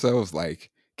in DSLs,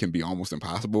 like, can be almost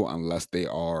impossible unless they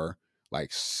are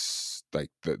like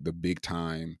the big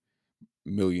time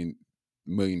 $1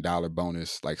 million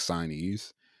bonus like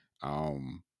signees.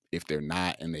 If they're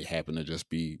not and they happen to just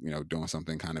be doing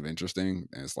something kind of interesting,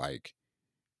 and it's like,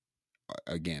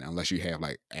 again, unless you have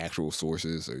like actual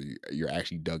sources or you're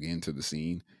actually dug into the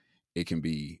scene, it can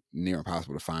be near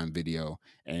impossible to find video.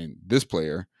 And this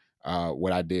player,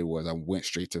 what I did was I went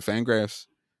straight to Fangraphs,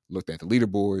 looked at the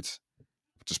leaderboards,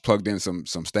 just plugged in some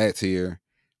stats here,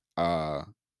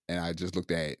 and I just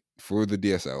looked at, for the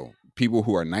DSL, people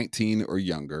who are 19 or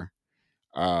younger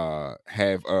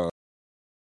have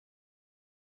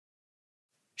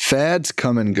Fads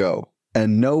come and go,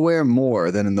 and nowhere more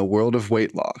than in the world of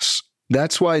weight loss.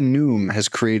 That's why Noom has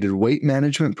created weight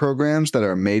management programs that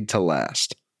are made to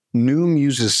last. Noom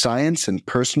uses science and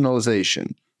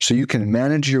personalization so you can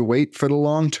manage your weight for the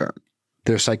long term.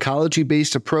 Their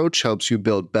psychology-based approach helps you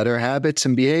build better habits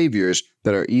and behaviors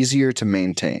that are easier to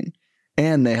maintain.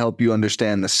 And they help you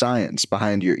understand the science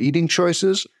behind your eating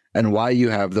choices and why you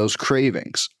have those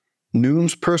cravings.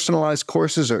 Noom's personalized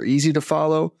courses are easy to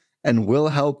follow, and we'll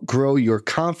help grow your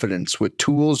confidence with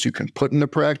tools you can put into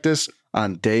practice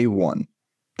on day one.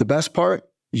 The best part?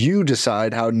 You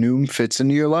decide how Noom fits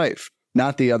into your life,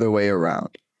 not the other way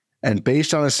around. And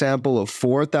based on a sample of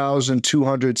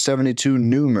 4,272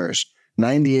 Noomers,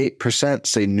 98%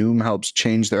 say Noom helps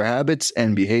change their habits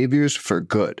and behaviors for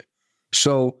good.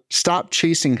 So stop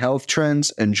chasing health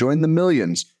trends and join the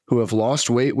millions who have lost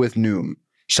weight with Noom.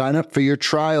 Sign up for your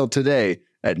trial today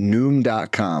at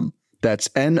Noom.com. That's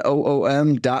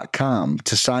Noom.com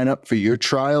to sign up for your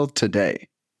trial today.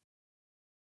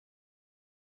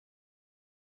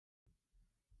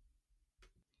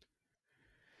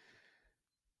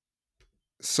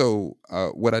 So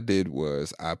what I did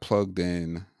was I plugged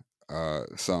in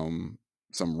some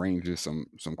ranges,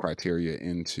 some criteria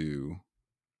into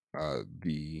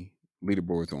the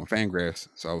leaderboards on Fangraphs.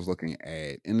 So I was looking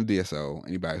at in the DSL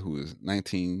anybody who is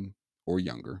 19 or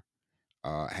younger,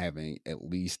 having at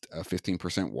least a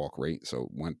 15% walk rate. So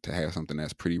want to have something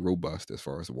that's pretty robust as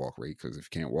far as the walk rate, because if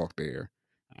you can't walk there,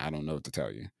 I don't know what to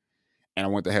tell you. And I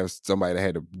want to have somebody that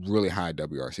had a really high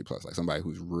WRC plus, like somebody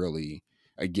who's really,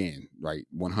 again, right,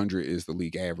 100 is the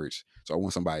league average. So I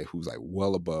want somebody who's like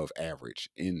well above average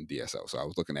in DSL. So I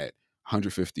was looking at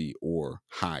 150 or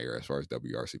higher as far as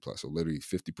WRC plus. So literally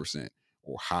 50%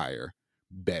 or higher,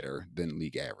 better than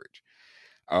league average.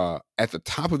 At the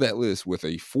top of that list with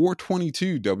a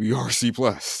 422 WRC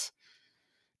plus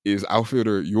is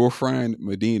outfielder your friend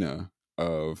Medina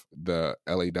of the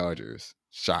LA Dodgers.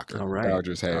 Shocker. All The right.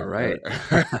 Dodgers have All right.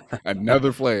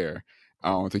 another player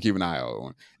to keep an eye out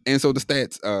on. And so the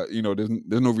stats,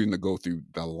 there's no reason to go through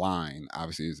the line.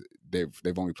 Obviously,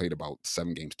 they've only played about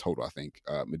 7 games total, I think.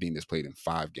 Medina's played in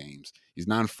 5 games. He's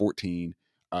 9-14.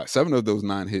 7 of those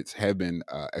 9 hits have been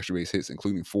extra base hits,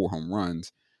 including 4 home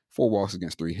runs, 4 walks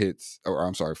against 3 hits, or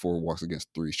I'm sorry, 4 walks against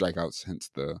 3 strikeouts, hence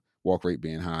the walk rate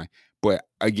being high. But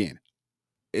again,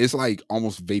 it's like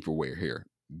almost vaporware here.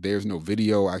 There's no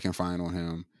video I can find on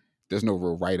him. There's no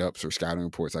real write-ups or scouting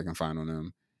reports I can find on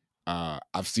him.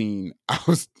 I've seen, I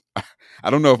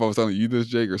don't know if I was telling you this,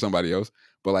 Jake, or somebody else,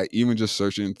 but like even just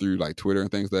searching through like Twitter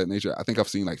and things of that nature, I think I've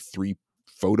seen like 3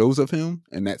 photos of him,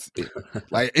 and that's it.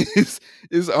 Like it's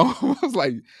almost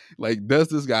like does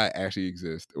this guy actually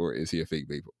exist, or is he a fake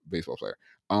baseball player?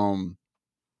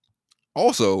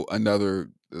 Also, another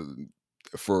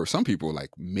for some people like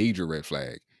major red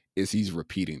flag is he's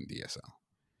repeating DSL,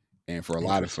 and for a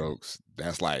lot of folks,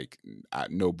 that's like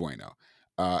no bueno.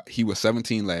 He was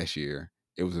 17 last year.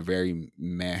 It was a very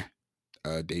meh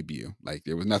debut. Like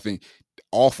there was nothing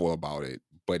awful about it,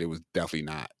 but it was definitely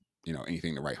not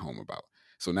anything to write home about.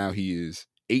 So now he is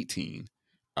 18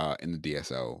 in the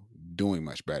DSL, doing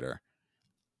much better.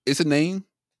 It's a name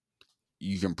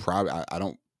you can probably I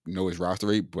don't know his roster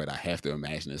rate, but I have to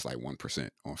imagine it's like 1%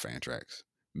 on Fantrax,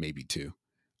 maybe 2.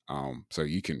 So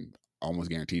you can almost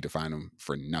guarantee to find him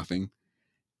for nothing.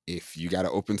 If you got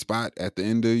an open spot at the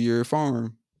end of your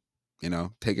farm,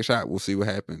 take a shot. We'll see what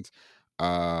happens.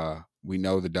 We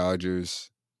know the Dodgers,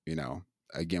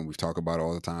 again, we've talked about it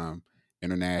all the time,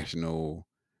 international,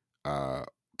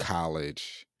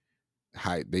 college,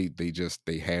 high, they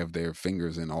have their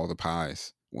fingers in all the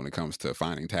pies when it comes to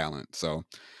finding talent. So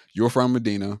you're from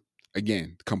Medina,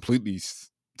 again, completely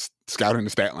scouting the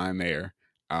stat line there.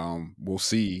 We'll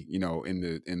see, in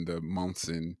the months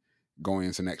and going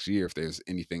into next year if there's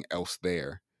anything else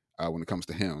there when it comes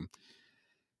to him.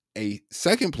 A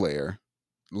second player,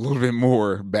 a little bit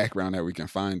more background that we can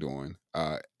find on,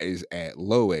 is at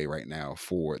low A right now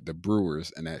for the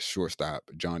Brewers, and that's shortstop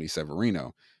Johnny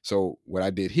Severino. So what I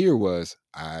did here was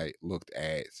I looked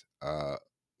at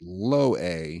low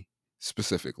A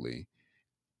specifically,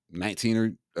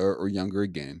 19 or younger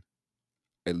again,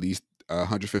 at least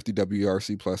 150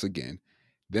 WRC plus again.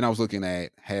 Then I was looking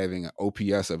at having an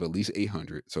OPS of at least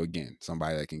 800. So again,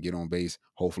 somebody that can get on base,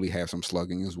 hopefully have some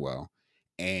slugging as well.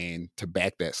 And to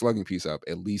back that slugging piece up,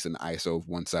 at least an ISO of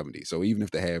 170. So even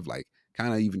if they have like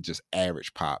kind of even just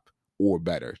average pop or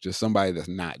better, just somebody that's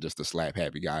not just a slap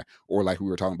happy guy, or like we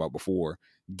were talking about before,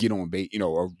 get on base,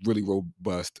 a really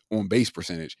robust on base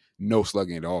percentage, no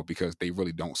slugging at all because they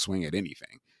really don't swing at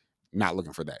anything. Not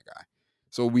looking for that guy.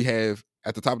 So we have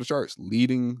at the top of the charts,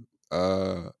 leading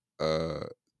with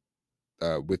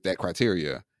that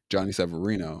criteria, Johnny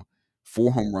Severino,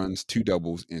 4 home runs, 2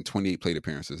 doubles, and 28 plate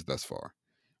appearances thus far.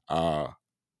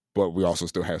 But we also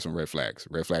still have some red flags.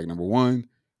 Red flag number 1,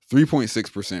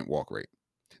 3.6% walk rate.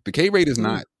 The K rate is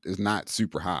not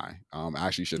super high. I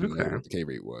actually should have known what the K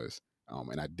rate was,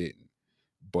 and I didn't.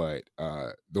 But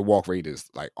the walk rate is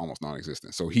like almost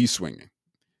non-existent. So he's swinging.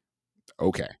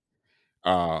 Okay.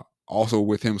 Also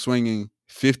with him swinging,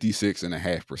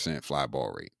 56.5% fly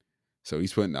ball rate. So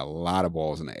he's putting a lot of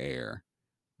balls in the air.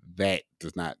 That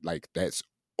does not that's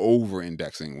over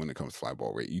indexing when it comes to fly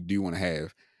ball rate. You do want to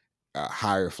have a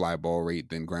higher fly ball rate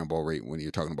than ground ball rate when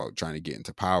you're talking about trying to get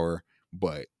into power.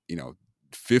 But,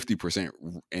 50%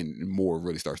 and more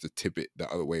really starts to tip it the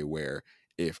other way, where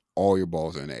if all your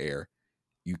balls are in the air,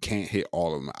 you can't hit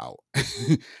all of them out.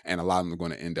 And a lot of them are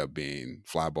going to end up being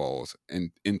fly balls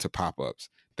and into pop-ups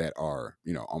that are,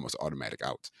 almost automatic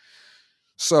outs.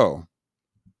 So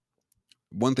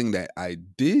one thing that I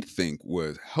did think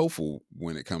was helpful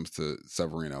when it comes to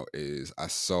Severino is I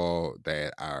saw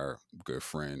that our good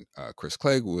friend Chris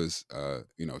Clegg was,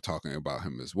 talking about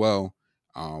him as well,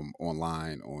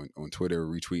 online on Twitter,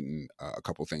 retweeting a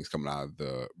couple things coming out of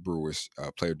the Brewers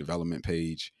player development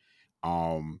page.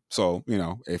 So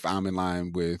if I'm in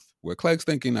line with what Clegg's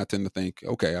thinking, I tend to think,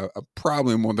 okay, I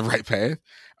probably am on the right path,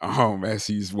 as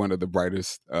he's one of the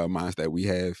brightest minds that we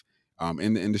have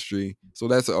in the industry. So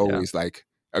that's always like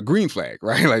a green flag,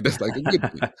 right? Like that's like a good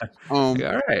thing. All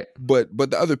right. But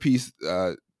the other piece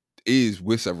is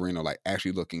with Severino, like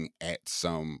actually looking at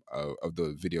some of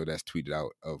the video that's tweeted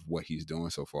out of what he's doing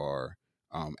so far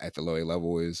at the low A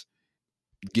level, is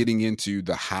getting into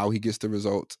the how he gets the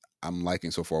results. I'm liking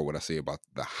so far what I say about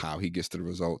the how he gets to the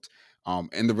results.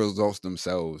 And the results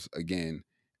themselves, again,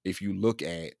 if you look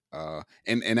at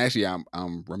and actually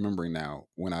I'm remembering now,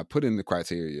 when I put in the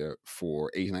criteria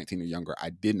for age 19 or younger,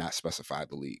 I did not specify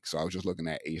the league. So I was just looking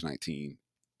at age 19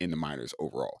 in the minors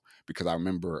overall, because I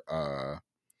remember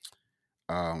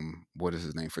what is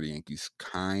his name for the Yankees?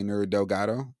 Kiner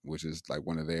Delgado, which is like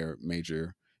one of their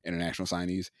major international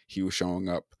signees. He was showing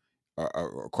up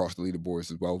across the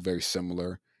leaderboards as well, very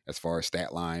similar as far as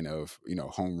stat line of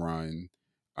home run,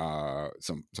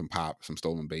 some pop, some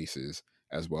stolen bases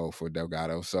as well for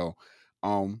Delgado. So,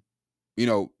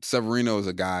 Severino is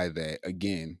a guy that,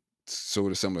 again,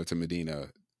 sort of similar to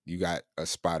Medina. You got a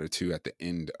spot or two at the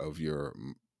end of your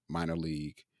minor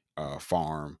league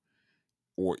farm,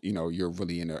 or you're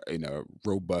really in a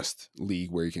robust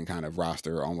league where you can kind of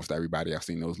roster almost everybody. I've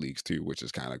seen those leagues too, which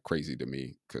is kind of crazy to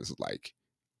me, because like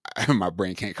my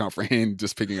brain can't comprehend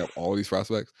just picking up all these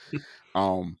prospects.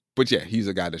 But yeah, he's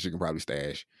a guy that you can probably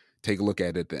stash. Take a look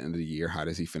at it at the end of the year. How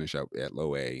does he finish up at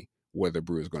low A? What are the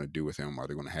Brewers going to do with him? Are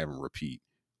they going to have him repeat,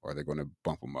 or are they going to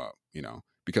bump him up?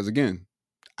 Because again,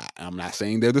 I'm not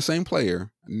saying they're the same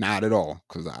player, not at all,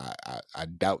 because I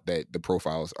doubt that the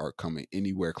profiles are coming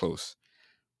anywhere close.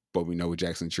 But we know with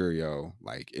Jackson Churio,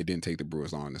 like, it didn't take the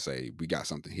Brewers long to say, we got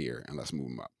something here and let's move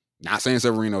him up. Not saying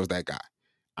Severino is that guy.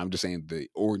 I'm just saying the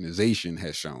organization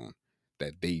has shown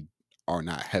that they are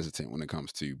not hesitant when it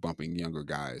comes to bumping younger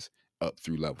guys up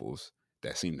through levels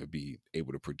that seem to be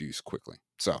able to produce quickly.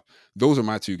 So those are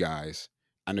my two guys.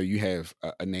 I know you have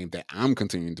a name that I'm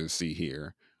continuing to see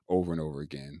here over and over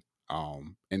again.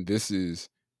 And this is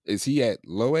he at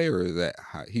low A, or is that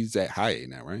high? He's at high A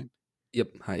now, right? Yep,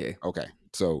 high A. Okay.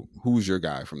 So who's your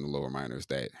guy from the lower minors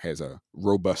that has a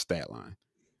robust stat line?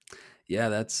 Yeah,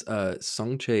 that's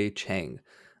Sungchae Chang.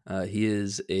 He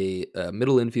is a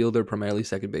middle infielder, primarily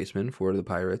second baseman for the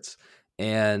Pirates.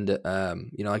 And,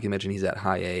 like you mentioned, he's at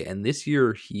high A. And this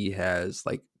year he has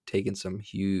taken some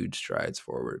huge strides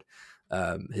forward.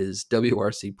 His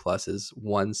WRC plus is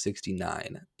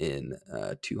 169 in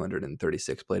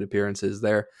 236 plate appearances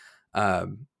there.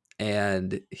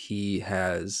 And he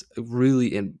has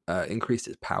really increased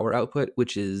his power output,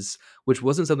 which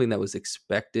wasn't something that was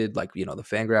expected. The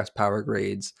Fangraphs power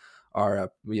grades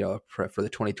are for the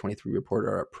 2023 report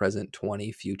are a present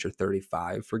 20, future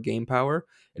 35 for game power,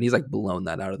 and he's blown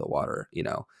that out of the water.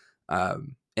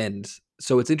 And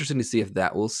so it's interesting to see if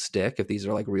that will stick, if these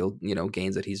are real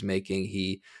gains that he's making.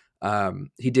 He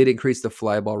did increase the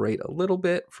fly ball rate a little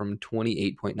bit from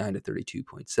 28.9 to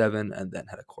 32.7, and then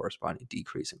had a corresponding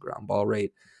decrease in ground ball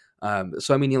rate.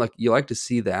 So I mean, you like to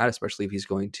see that, especially if he's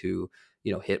going to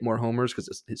hit more homers,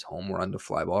 because his home run to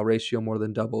fly ball ratio more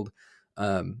than doubled.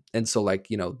 And so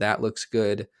that looks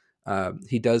good.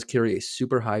 He does carry a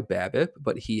super high BABIP,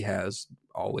 but he has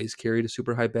always carried a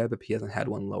super high BABIP. He hasn't had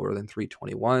one lower than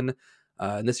 321.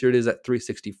 And this year it is at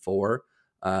 364.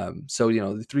 So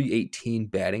the 318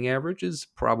 batting average is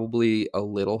probably a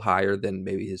little higher than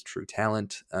maybe his true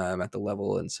talent at the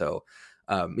level. And so,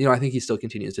 I think he still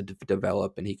continues to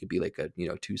develop, and he could be like a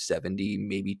 270,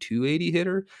 maybe 280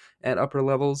 hitter at upper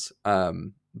levels.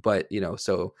 But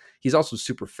so he's also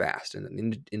super fast,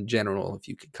 and in general, if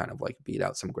you could kind of beat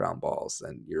out some ground balls,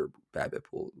 then your BABIP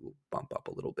will bump up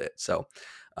a little bit. So,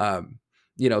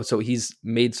 so he's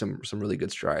made some really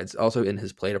good strides. Also in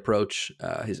his plate approach,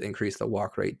 he's increased the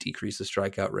walk rate, decreased the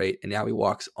strikeout rate, and now he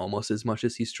walks almost as much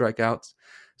as he strikes out.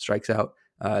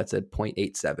 It's at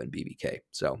 0.87 BBK.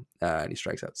 So, and he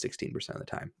strikes out 16% of the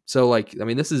time. So, like, I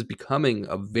mean, this is becoming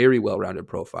a very well-rounded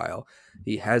profile.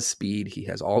 He has speed. He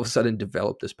has all of a sudden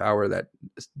developed this power that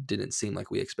didn't seem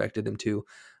like we expected him to.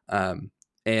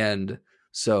 And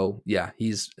so, yeah,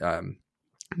 he's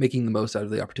making the most out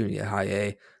of the opportunity at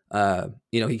high A.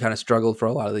 He kind of struggled for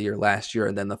a lot of the year last year,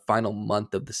 and then the final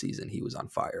month of the season, he was on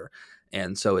fire.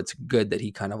 And so it's good that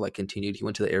he kind of like continued. He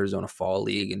went to the Arizona Fall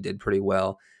League and did pretty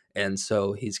well. And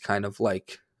so he's kind of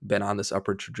like been on this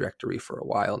upward trajectory for a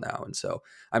while now. And so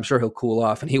I'm sure he'll cool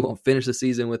off and he won't finish the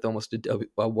season with almost a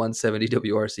 170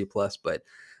 WRC plus, but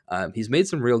he's made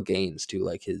some real gains to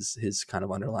like his kind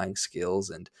of underlying skills.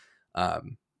 And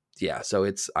yeah, so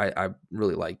I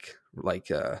really like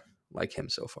him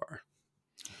so far.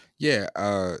 Yeah,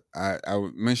 I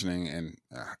was mentioning, and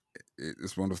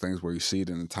it's one of those things where you see it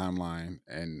in the timeline,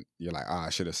 and you're like, I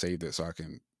should have saved it so I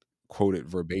can quote it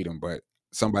verbatim. But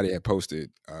somebody had posted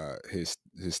his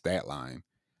stat line,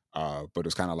 but it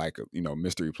was kind of like a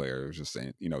mystery player. It was just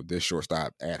saying, this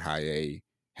shortstop at high A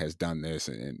has done this,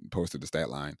 and posted the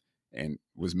stat line, and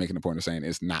was making the point of saying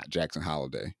it's not Jackson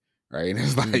Holiday, right? And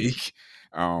it's like,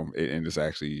 and it's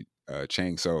actually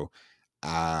Chang. So,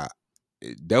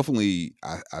 definitely,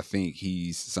 I think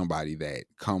he's somebody that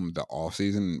come the off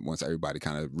season, once everybody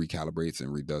kind of recalibrates and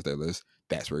redoes their list,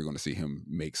 that's where you're going to see him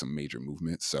make some major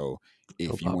movements. So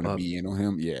He'll if you pop want to up. be in on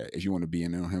him, if you want to be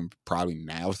in on him, probably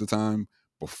now's the time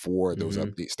before those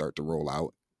updates start to roll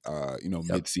out, Yep.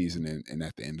 mid season and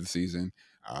at the end of the season,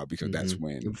 because that's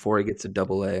when, before he gets to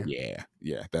double A.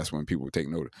 yeah, that's when people take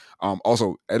note.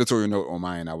 Also, editorial note on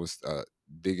mine, I was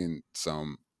digging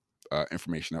some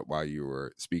information up while you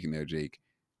were speaking there, Jake.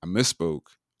 I misspoke.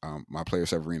 My player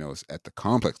Severino's at the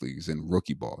complex league. He's in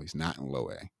rookie ball. He's not in low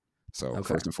A. So Okay.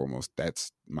 first and foremost,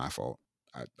 that's my fault.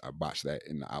 I botched that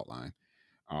in the outline.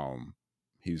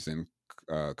 He was in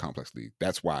complex league.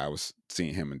 That's why I was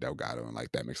seeing him and Delgado, and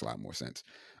like that makes a lot more sense.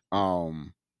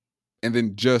 And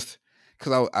then just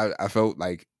because I felt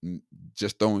like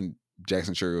just throwing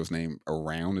Jackson Churrill's name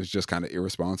around is just kind of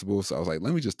irresponsible. So I was like,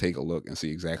 let me just take a look and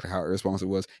see exactly how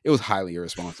irresponsible it was. It was highly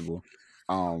irresponsible.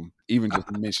 Even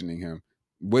just mentioning him,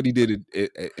 what he did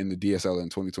in the DSL in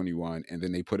 2021, and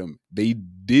then they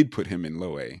did put him in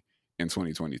low A in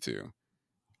 2022,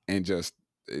 and just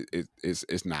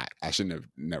it's not. I shouldn't have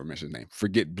never mentioned his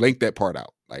name. Blank that part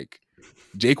out. Like,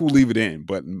 Jake will leave it in,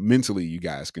 but mentally you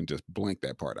guys can just blank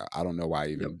that part out. I don't know why I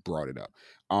even brought it up.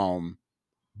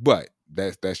 But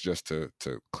that's just to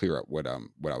clear up what I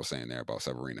was saying there about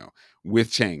Severino.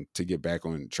 With Chang, to get back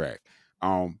on track.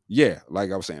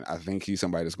 Like I was saying, I think he's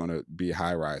somebody that's going to be a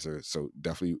high riser. So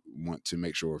definitely want to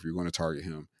make sure if you're going to target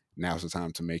him, now's the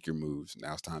time to make your moves.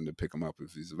 Now's the time to pick him up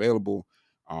if he's available.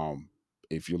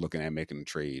 If you're looking at making a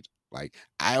trade, like,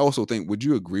 I also think, would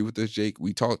you agree with this, Jake?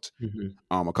 We talked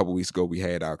a couple weeks ago. We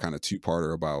had our kind of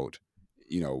two-parter about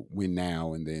win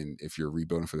now, and then if you're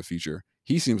rebuilding for the future.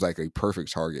 He seems like a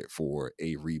perfect target for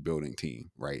a rebuilding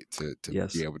team, right? To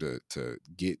be able to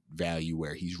get value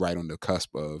where he's right on the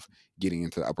cusp of getting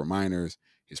into the upper minors.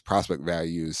 His prospect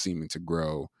value is seeming to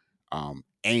grow,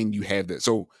 and you have that.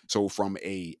 So from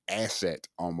a asset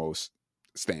almost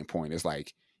standpoint, it's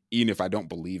like, even if I don't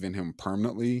believe in him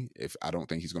permanently, if I don't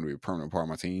think he's going to be a permanent part of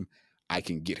my team, I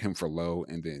can get him for low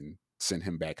and then send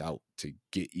him back out to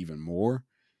get even more.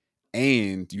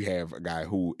 And you have a guy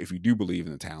who, if you do believe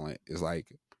in the talent, is like,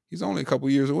 he's only a couple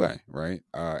years away, right?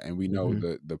 And we know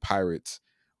the Pirates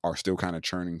are still kind of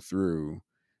churning through.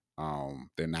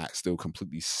 They're not still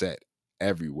completely set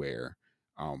everywhere,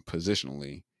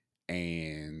 positionally.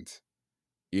 And,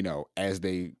 as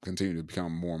they continue to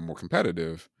become more and more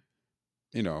competitive,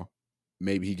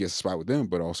 maybe he gets a spot with them,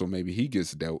 but also maybe he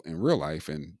gets dealt in real life.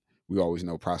 And we always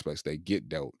know prospects that get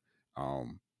dealt,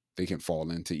 they can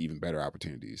fall into even better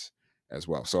opportunities as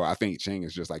well. So I think Chang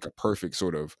is just like a perfect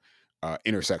sort of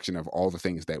intersection of all the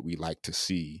things that we like to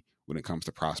see when it comes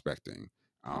to prospecting.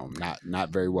 Not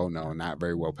very well known, not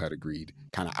very well pedigreed,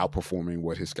 kind of outperforming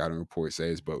what his scouting report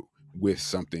says, but with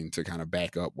something to kind of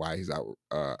back up why he's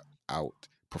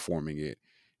outperforming it,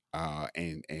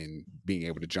 and being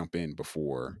able to jump in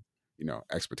before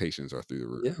expectations are through the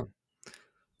roof.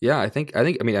 Yeah. I think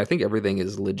everything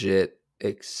is legit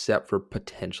except for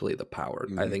potentially the power.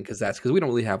 I think because we don't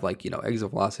really have like exit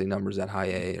velocity numbers at high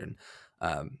A, and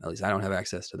at least I don't have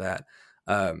access to that.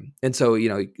 And so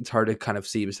it's hard to kind of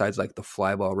see, besides like the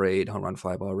fly ball rate, home run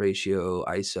fly ball ratio,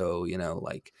 ISO,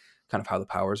 like kind of how the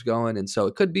power's going. And so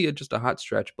it could be just a hot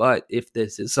stretch, but if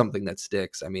this is something that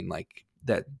sticks, I mean, like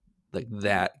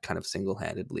that kind of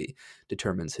single-handedly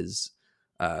determines his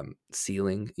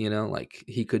ceiling. Like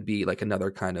he could be like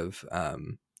another kind of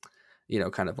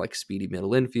kind of like speedy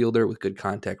middle infielder with good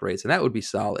contact rates, and that would be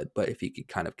solid. But if he could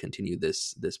kind of continue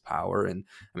this power, and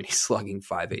I mean he's slugging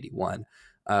 581,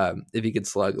 if he could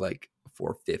slug like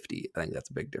 450, I think that's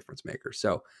a big difference maker.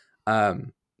 So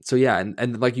yeah,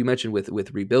 and like you mentioned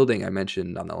with rebuilding, I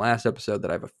mentioned on the last episode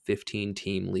that I have a 15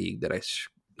 team league that I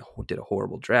did a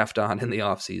horrible draft on in the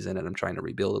offseason, and I'm trying to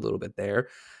rebuild a little bit there.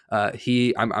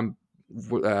 I'm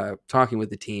talking with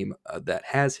the team that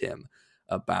has him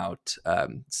about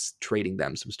trading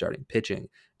them some starting pitching,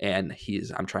 and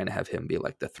I'm trying to have him be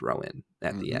like the throw in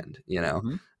at the end,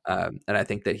 and I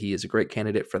think that he is a great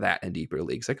candidate for that in deeper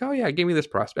leagues. Like, oh yeah, give me this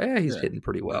prospect. Yeah, he's hitting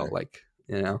pretty well. Right. Like,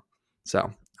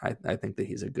 so I think that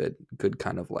he's a good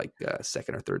kind of like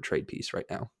second or third trade piece right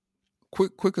now.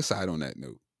 Quick aside on that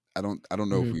note. I don't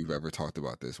know if Mhm. we've ever talked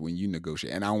about this. When you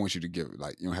negotiate, and I don't want you to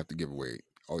you don't have to give away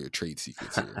all your trade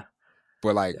secrets here.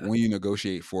 But like Yeah. when you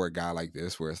negotiate for a guy like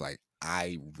this, where it's like,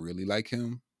 I really like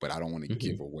him, but I don't want to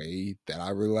give Mhm. away that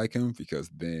I really like him, because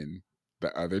then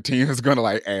the other team is going to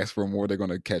like ask for more. They're going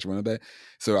to catch one of that.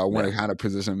 So I want Yeah. to kind of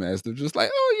position him as they're just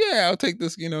like, oh yeah, I'll take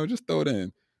this, just throw it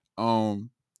in.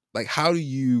 Like how do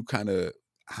you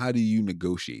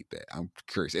negotiate that? I'm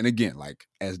curious. And again, like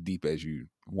as deep as you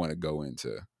want to go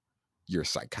into your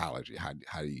psychology, how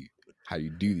do you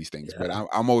do these things? But Yeah.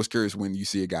 I'm always curious when you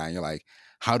see a guy and you're like,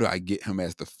 how do I get him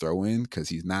as the throw in? Because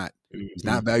he's not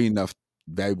Mhm.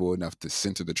 valuable enough to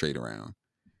center the trade around.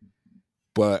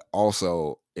 But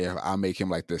also, if I make him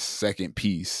like the second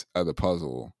piece of the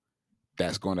puzzle,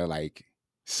 that's going to like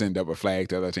send up a flag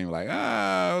to the other team, like,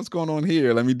 what's going on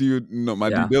here? Let me do my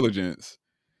due Yeah. diligence.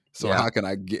 So Yeah. how can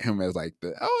I get him as like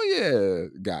the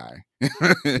guy?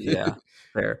 Yeah.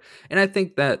 Fair. And I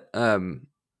think that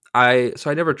I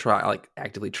never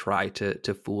actively try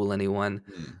to fool anyone.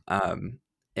 Mm, Um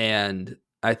and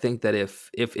I think that if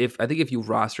you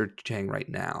roster Chang right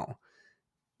now,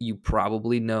 you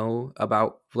probably know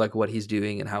about like what he's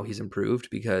doing and how he's improved,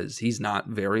 because he's not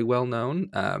very well known.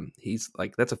 He's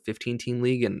like, that's a 15 team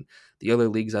league, and the other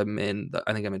leagues I'm in,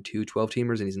 I think I'm in 2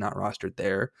 12-teamers, and he's not rostered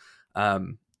there.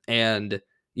 And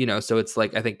so it's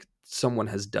like, I think someone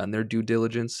has done their due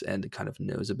diligence and kind of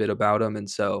knows a bit about him, and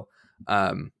so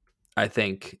um, I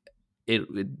think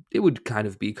it would kind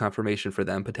of be confirmation for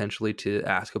them potentially to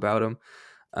ask about him.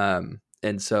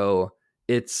 And so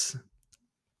it's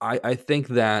I think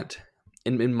that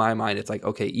in my mind, it's like,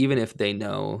 okay, even if they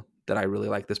know that I really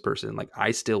like this person, like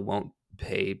I still won't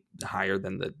pay higher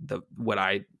than the what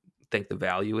I think the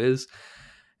value is.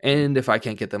 And if I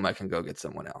can't get them, I can go get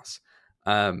someone else.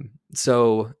 And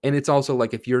it's also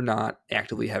like, if you're not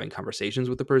actively having conversations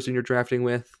with the person you're drafting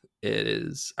with, it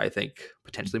is, I think,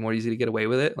 potentially more easy to get away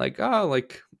with it. Like, oh,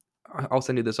 like I'll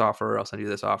send you this offer, I'll send you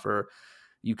this offer,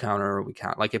 you counter, we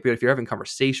count. Like if you're having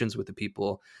conversations with the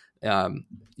people, um,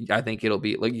 I think it'll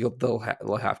be like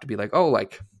they'll have to be like, oh,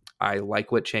 like I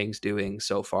like what Chang's doing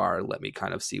so far. Let me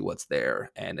kind of see what's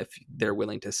there, and if they're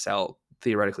willing to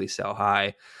theoretically sell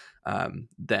high,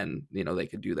 then they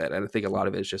could do that. And I think a lot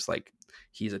of it is just like,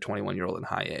 he's a 21-year-old in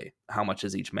high A. How much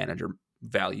does each manager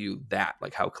value that?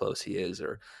 Like how close he is,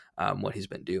 or what he's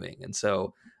been doing. And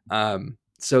so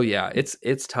yeah,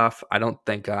 it's tough. I don't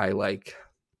think I like,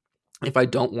 if I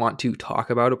don't want to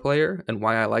talk about a player and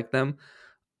why I like them,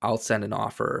 I'll send an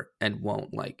offer and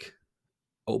won't like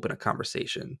open a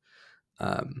conversation.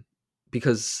 Um,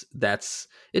 because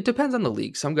it depends on the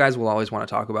league. Some guys will always want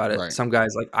to talk about it. right. Some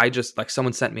guys, like, I just, like,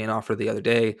 someone sent me an offer the other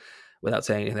day without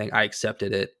saying anything. I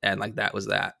accepted it, and like that was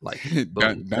that. Like, boom, Done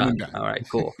and done. done. All right,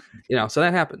 cool. So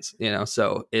that happens.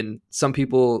 So in some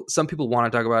people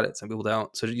want to talk about it, some people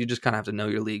don't. So you just kind of have to know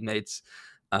your league mates.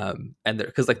 And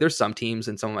because like there's some teams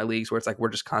in some of my leagues where it's like we're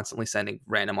just constantly sending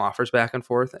random offers back and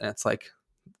forth, and it's like,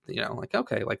 like,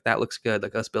 okay, like that looks good,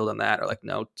 like let's build on that, or like,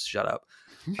 no, shut up.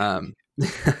 um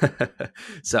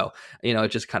so it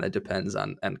just kind of depends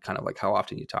on, and kind of like how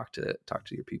often you talk to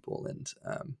your people. And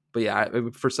but yeah,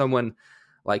 for someone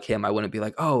like him, I wouldn't be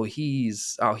like, oh,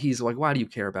 he's like, why do you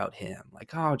care about him?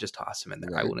 Like, oh, just toss him in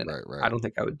there. I Right, wouldn't. right, I right, don't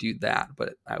think I would do that,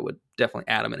 but I would definitely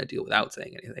add him in a deal without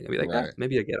saying anything. I'd be like, right,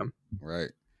 maybe I get him.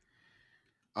 right.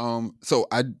 So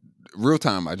real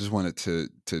time, I just wanted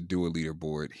to do a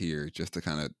leaderboard here just to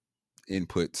kind of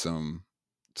input some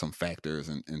factors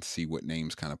and see what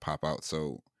names kind of pop out.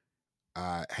 So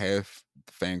I have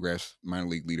Fangraphs minor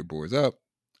league leaderboards up,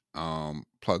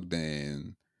 plugged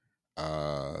in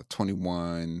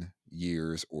 21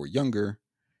 years or younger,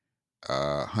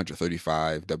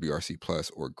 135 WRC plus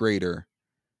or greater,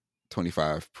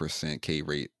 25% K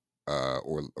rate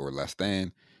or less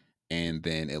than, and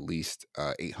then at least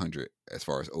 800 as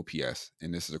far as OPS,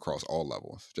 and this is across all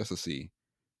levels, just to see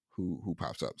who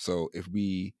pops up. So if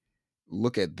we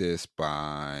look at this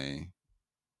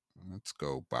let's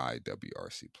go by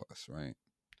WRC plus, right?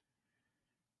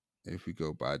 If we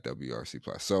go by WRC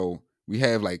plus, so we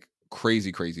have like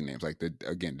crazy names, like the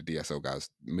DSO guys.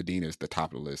 Medina's the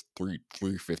top of the list,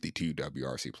 352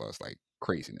 WRC plus, like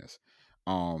craziness.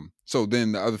 So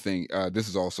then the other thing, this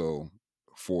is also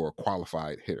for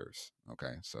qualified hitters.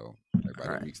 Okay, so everybody All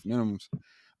that right. meets the minimums.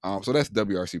 So that's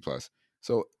WRC plus.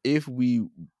 So if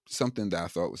something that I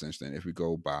thought was interesting, if we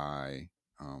go by,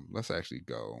 let's actually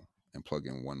go and plug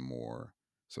in one more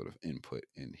sort of input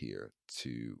in here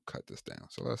to cut this down.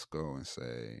 So let's go and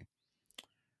say,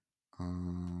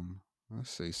 let's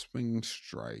say swing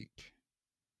strike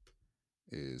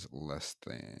is less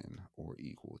than or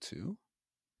equal to,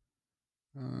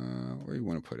 where you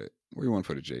want to put it? Where you want to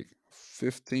put it, Jake?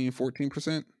 15,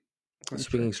 14%?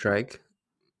 Swinging strike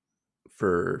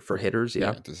for hitters,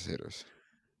 Yeah, yeah. this is hitters.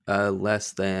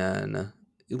 Less than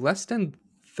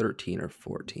 13 or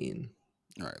 14.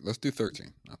 All right, let's do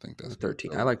 13. I think that's good.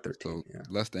 13. I like 13. So Yeah.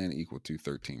 less than equal to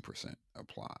 13%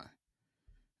 apply.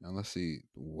 Now let's see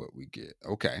what we get.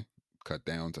 Okay, cut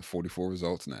down to 44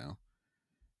 results now.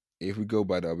 If we go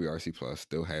by WRC plus,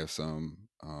 still have some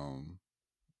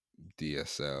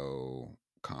DSL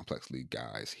complex league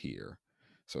guys here.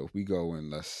 So if we go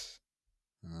and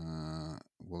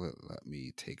will it let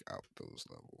me take out those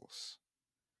levels?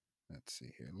 Let's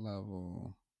see here.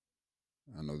 Level.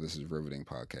 I know this is riveting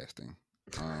podcasting.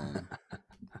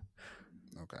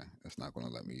 Okay, it's not going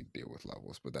to let me deal with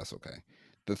levels, but that's okay.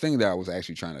 The thing that I was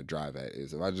actually trying to drive at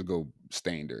is if I just go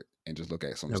standard and just look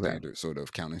at some standard sort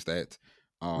of counting stats.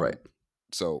 Right.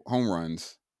 So home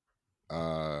runs,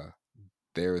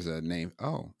 there is a name.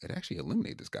 Oh, it actually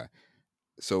eliminated this guy.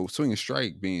 So swing and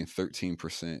strike being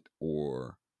 13%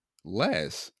 or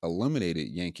less eliminated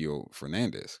Yankees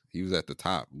Fernandez. He was at the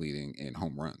top leading in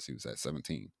home runs. He was at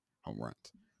 17 home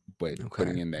runs. But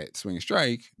putting in that swing and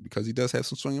strike, because he does have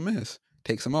some swing and miss,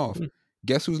 takes him off.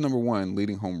 Guess who's number one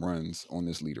leading home runs on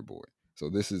this leaderboard? So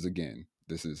this is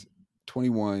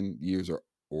 21 years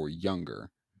or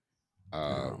younger.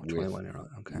 21 year old.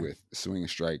 Okay. With swing and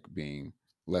strike being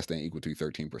less than equal to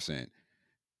 13%,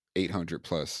 800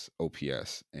 plus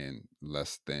OPS, and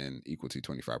less than equal to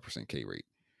 25% K rate.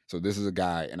 So this is a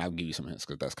guy, and I'll give you some hints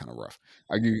because that's kind of rough.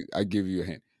 I give you a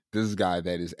hint. This is a guy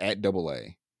that is at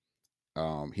AA.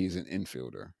 He's an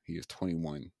infielder. He is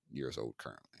 21 years old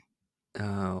currently.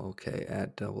 Oh, okay.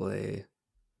 At AA.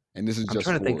 And this is I'm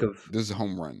trying to think of this is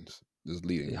home runs. This is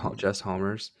leading just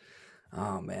homers.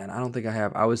 Oh man, I don't think I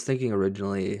have. I was thinking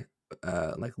originally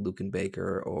like Luke and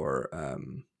Baker or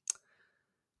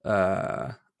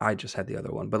I just had the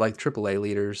other one, but like AAA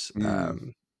leaders.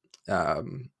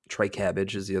 Trey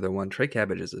Cabbage is the other one. Trey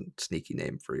Cabbage is a sneaky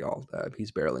name for y'all.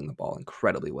 He's barreling the ball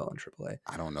incredibly well in AAA.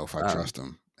 I don't know if I trust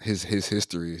him. His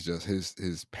history is just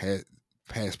his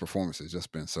past performance has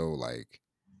just been so like,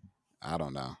 I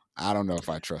don't know. I don't know if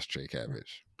I trust Trey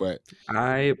Cabbage, but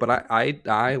I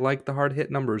like the hard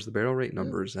hit numbers, the barrel rate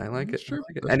numbers. I like it. I like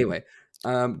it. Anyway,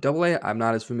 AA I'm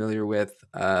not as familiar with.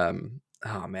 Oh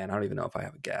man, I don't even know if I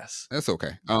have a guess. That's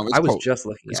okay. I was just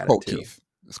looking at it too. Keith.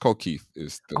 It's Colt Keith.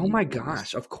 Oh my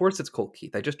gosh! Of course, it's Colt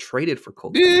Keith. I just traded for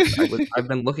Colt Keith. I've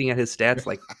been looking at his stats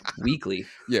like weekly.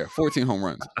 Yeah, 14 home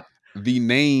runs. The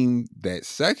name that's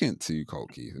second to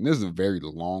Colt Keith, and this is a very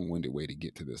long-winded way to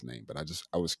get to this name, but I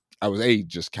was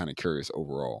just kind of curious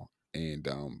overall and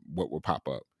what would pop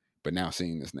up. But now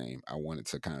seeing this name, I wanted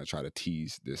to kind of try to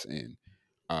tease this in.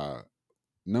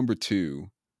 Number 2,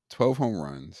 12 home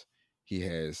runs. He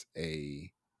has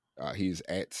he's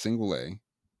at single A,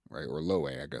 right, or low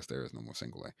A. I guess there is no more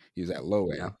single A. He's at low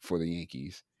A for the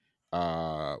Yankees,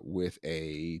 with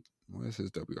a, what is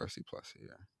his WRC plus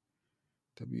here?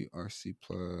 WRC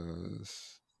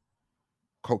plus.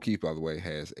 Colt Keith, by the way,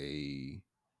 has a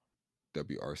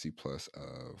WRC plus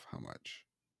of how much?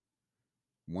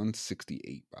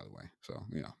 168, by the way. So,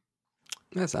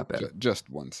 that's not bad. Just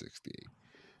 168.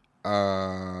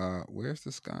 Where's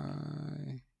this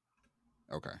guy?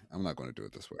 Okay, I'm not going to do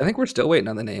it this way. I think we're still waiting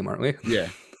on the name, aren't we? Yeah,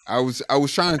 I was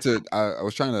trying to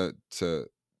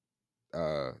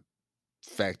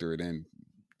factor it in,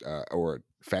 or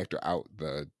factor out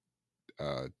the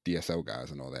DSL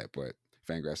guys and all that, but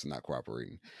Fangraphs is not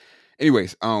cooperating.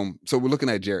 Anyways, so we're looking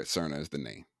at Jarrett Cerna as the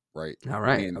name, right? All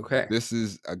right. And okay. This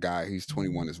is a guy. He's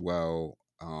 21 as well.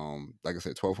 Like I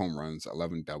said, 12 home runs,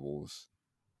 11 doubles,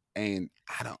 and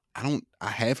I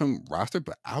have him rostered,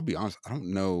 but I'll be honest, I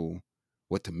don't know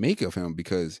what to make of him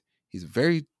because he's a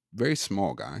very, very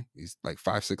small guy. He's like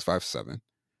 5'6",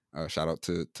 5'7". Shout out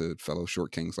to fellow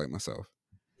short kings like myself.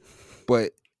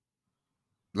 But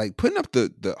like putting up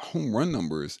the home run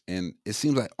numbers, and it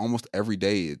seems like almost every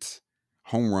day it's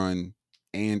home run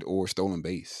and or stolen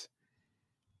base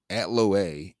at low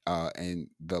A, and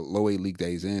the low A league that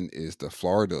he's in is the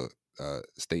Florida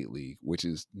State League, which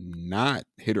is not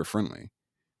hitter friendly.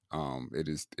 It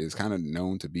is kind of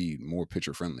known to be more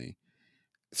pitcher friendly.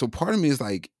 So part of me is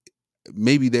like,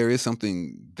 maybe there is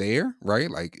something there,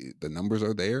 right? Like the numbers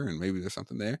are there, and maybe there's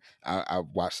something there. I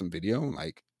watched some video, and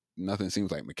like nothing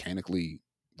seems like mechanically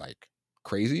like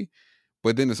crazy,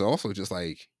 but then it's also just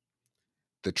like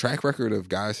the track record of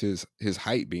guys his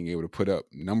height being able to put up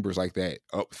numbers like that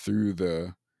up through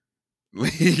the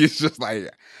league. It's just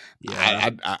like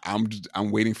Yeah.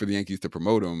 I'm waiting for the Yankees to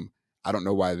promote him. I don't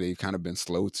know why they've kind of been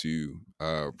slow to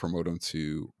promote him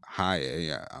to high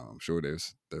A. I'm sure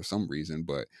there's some reason,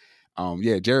 but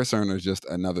yeah, Jared Cerner is just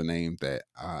another name that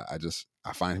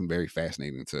I find him very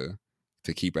fascinating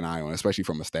to keep an eye on, especially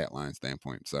from a stat line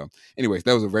standpoint. So, anyways,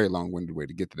 that was a very long-winded way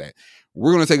to get to that.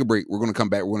 We're gonna take a break. We're gonna come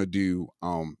back. We're gonna do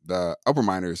the upper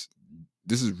minors.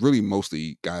 This is really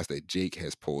mostly guys that Jake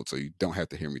has pulled, so you don't have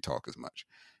to hear me talk as much.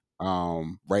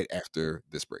 Right after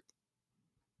this break.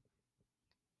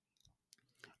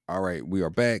 All right, we are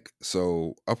back.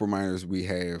 So upper minors, we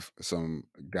have some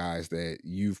guys that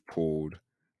you've pulled.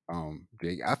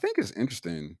 Jake, I think it's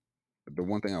interesting. The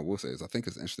one thing I will say is I think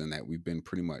it's interesting that we've been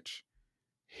pretty much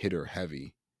hitter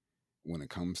heavy when it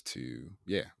comes to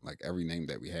like every name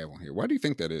that we have on here. Why do you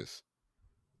think that is?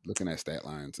 Looking at stat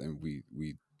lines, and we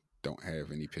don't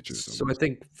have any pitchers. So I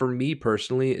think for me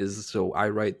personally is so I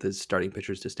write the starting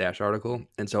pitchers to stash article,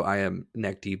 and so I am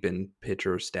neck deep in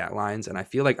pitcher stat lines, and I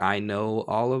feel like I know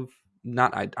all of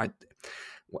not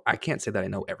I can't say that I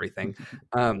know everything,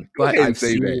 Go but ahead and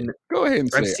say that. Go ahead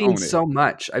and I've say seen own it. so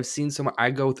much. I've seen so much.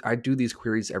 I do these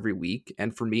queries every week,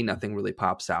 and for me, nothing really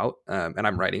pops out. And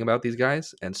I'm writing about these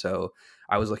guys, and so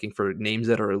I was looking for names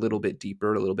that are a little bit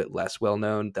deeper, a little bit less well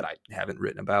known that I haven't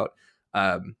written about.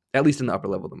 At least in the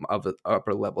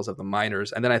upper levels of the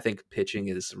minors, and then I think pitching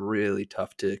is really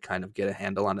tough to kind of get a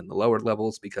handle on in the lower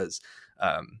levels because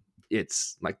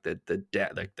it's like like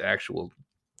the actual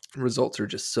results are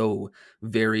just so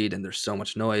varied and there's so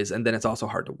much noise, and then it's also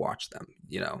hard to watch them,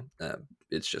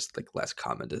 it's just like less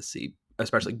common to see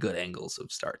especially good angles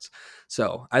of starts.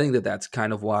 So I think that that's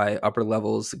kind of why upper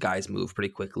levels guys move pretty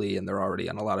quickly and they're already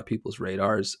on a lot of people's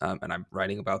radars, and I'm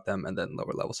writing about them, and then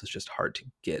lower levels is just hard to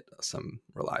get some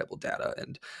reliable data,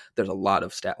 and there's a lot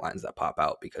of stat lines that pop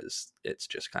out because it's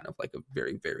just kind of like a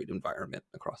very varied environment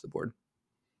across the board.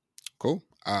 Cool.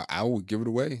 I will give it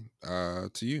away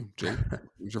to you, Jake.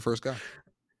 Who's your first guy?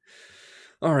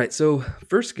 All right, so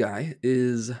first guy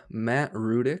is Matt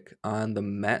Rudick on the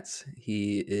Mets.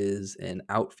 He is an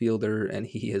outfielder, and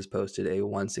he has posted a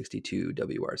 162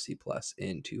 WRC plus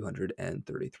in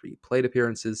 233 plate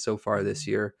appearances so far this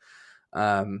year.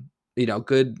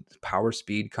 Good power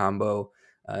speed combo,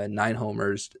 9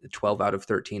 homers, 12 out of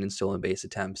 13 in stolen base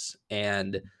attempts,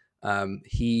 and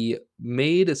he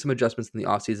made some adjustments in the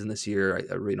offseason this year.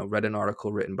 I read an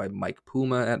article written by Mike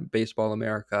Puma at Baseball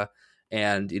America,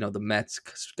 and the Mets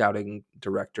scouting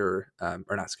director,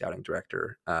 or not scouting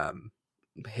director,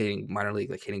 hitting minor league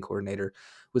like hitting coordinator,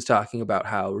 was talking about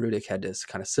how Rudick had to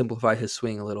kind of simplify his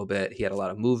swing a little bit. He had a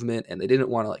lot of movement, and they didn't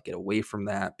want to like get away from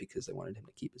that because they wanted him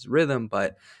to keep his rhythm,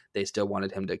 but they still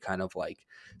wanted him to kind of like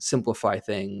simplify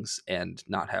things and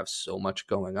not have so much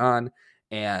going on,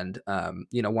 and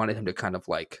wanted him to kind of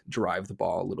like drive the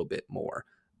ball a little bit more.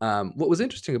 What was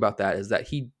interesting about that is that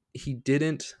he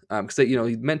didn't, because he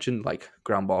mentioned like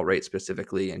ground ball rate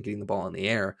specifically and getting the ball in the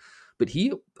air, but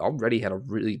he already had a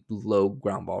really low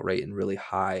ground ball rate and really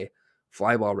high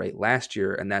fly ball rate last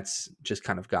year, and that's just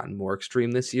kind of gotten more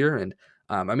extreme this year. And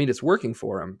it's working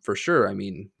for him for sure.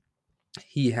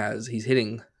 He's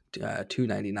hitting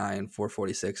 299,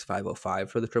 446, 505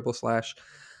 for the triple slash.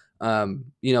 But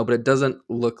it doesn't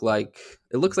look like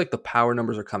it looks like the power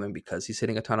numbers are coming because he's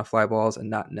hitting a ton of fly balls and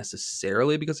not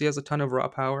necessarily because he has a ton of raw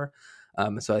power.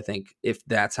 So I think if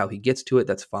that's how he gets to it,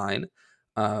 that's fine.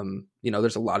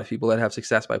 There's a lot of people that have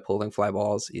success by pulling fly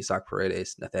balls. Isaac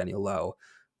Paredes, Nathaniel Lowe,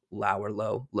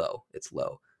 it's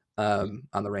Lowe, on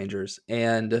the Rangers.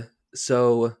 And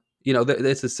so,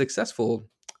 it's a successful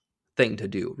thing to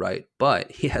do, right?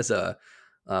 But he has a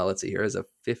let's see here, has a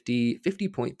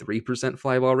 50.3%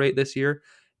 fly ball rate this year,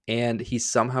 and he's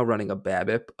somehow running a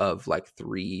BABIP of like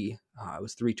it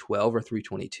was 312 or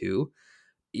 322.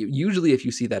 Usually if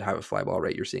you see that high of a fly ball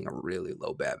rate, you're seeing a really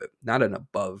low BABIP, not an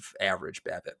above average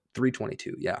BABIP.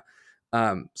 322, yeah.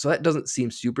 So that doesn't seem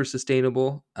super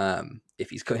sustainable.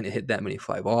 If he's going to hit that many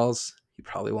fly balls, he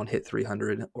probably won't hit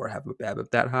 300 or have a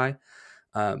BABIP that high.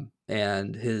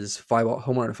 And his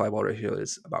home run to fly ball ratio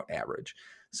is about average.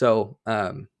 So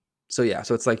So yeah,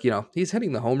 so it's like, he's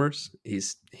hitting the homers,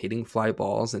 he's hitting fly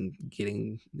balls and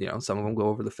getting, some of them go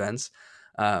over the fence.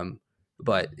 Um,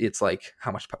 but it's like,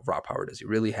 how much raw power does he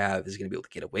really have? Is he going to be able to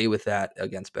get away with that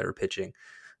against better pitching?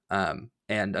 And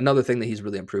another thing that he's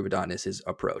really improved on is his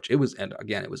approach. And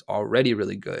again, it was already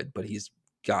really good, but he's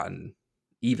gotten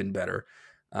even better.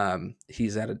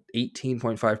 He's at an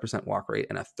 18.5% walk rate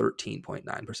and a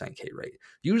 13.9% K rate.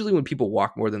 Usually when people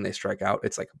walk more than they strike out,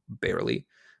 it's like barely.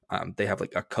 They have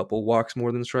like a couple walks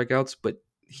more than strikeouts, but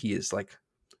he is like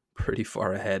pretty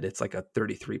far ahead. It's like a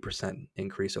 33%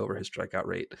 increase over his strikeout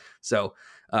rate. So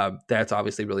that's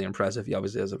obviously really impressive. He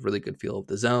obviously has a really good feel of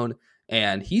the zone,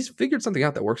 and he's figured something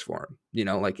out that works for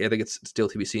him. Like, I think it's still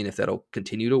to be seen if that'll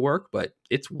continue to work, but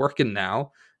it's working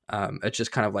now. It's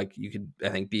just kind of like, you could, I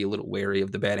think, be a little wary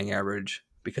of the batting average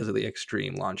because of the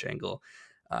extreme launch angle.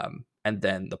 And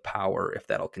then the power, if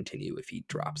that'll continue, if he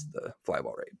drops the fly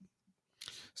ball rate.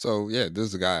 So yeah, this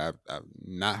is a guy I've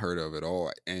not heard of at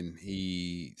all, and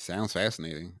he sounds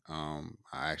fascinating. I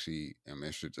actually am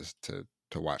interested just to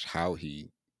watch how he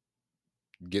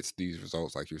gets these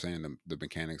results, like you're saying, the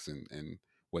mechanics and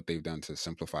what they've done to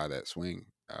simplify that swing.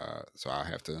 So I'll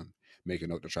have to make a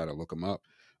note to try to look him up.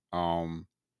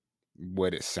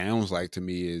 What it sounds like to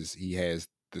me is he has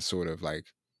this sort of like,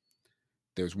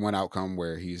 there's one outcome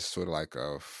where he's sort of like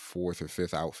a fourth or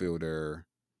fifth outfielder,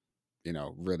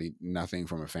 really nothing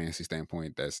from a fantasy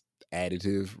standpoint that's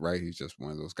additive, right? He's just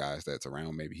one of those guys that's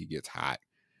around. Maybe he gets hot,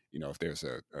 if there's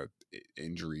a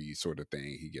injury sort of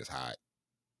thing, he gets hot,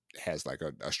 has like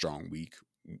a strong week,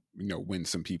 wins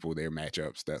some people their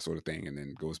matchups, that sort of thing, and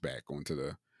then goes back onto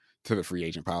the free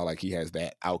agent pile. Like, he has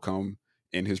that outcome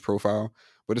in his profile,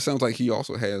 but it sounds like he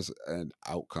also has an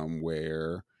outcome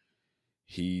where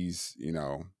he's,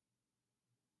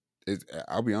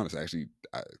 I'll be honest, actually,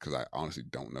 because I honestly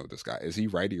don't know this guy. Is he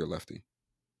righty or lefty?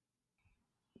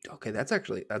 Okay, that's a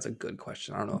good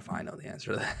question. I don't know if I know the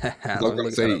answer to that. I was Let me gonna look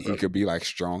that say up he could be like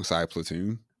strong side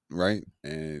platoon, right,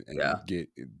 and Yeah. get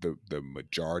the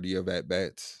majority of at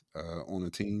bats on the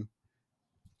team,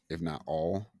 if not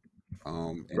all,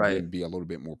 and Right. then be a little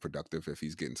bit more productive if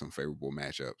he's getting some favorable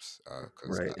matchups.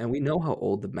 Because Right. And we know how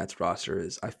old the Mets roster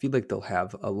is. I feel like they'll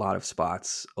have a lot of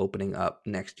spots opening up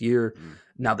next year.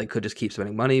 Now, they could just keep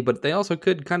spending money, but they also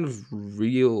could kind of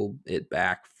reel it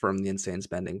back from the insane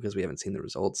spending because we haven't seen the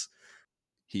results.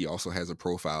 he also has a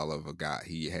profile of a guy.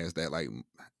 He has that, like,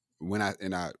 when I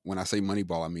say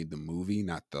Moneyball, I mean the movie,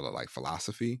 not the like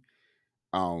philosophy.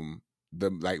 The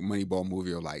like Moneyball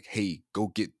movie, or like, hey, go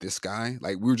get this guy.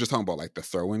 Like, we were just talking about like the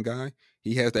throw-in guy.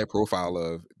 He has that profile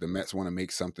of, the Mets want to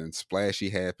make something splashy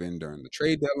happen during the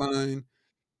trade deadline.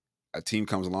 A team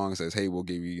comes along and says, hey, we'll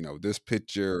give you, this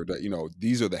pitcher,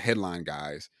 these are the headline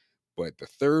guys. But the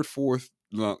third, fourth,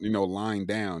 line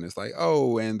down, it's like,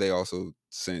 oh, and they also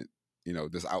sent,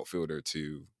 this outfielder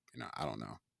to, I don't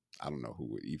know who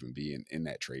would even be in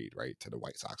that trade, right, to the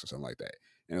White Sox or something like that.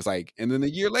 And it's like, and then a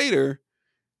year later,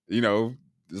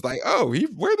 it's like, oh,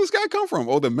 where'd this guy come from?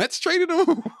 Oh, the Mets traded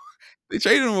him. They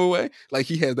traded him away. Like,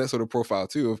 he has that sort of profile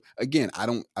too. Of, again, I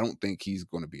don't think he's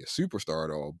going to be a superstar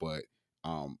at all, but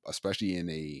especially in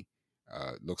a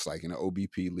looks like in an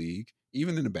OBP league,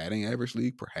 even in the batting average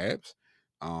league, perhaps.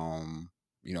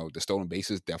 The stolen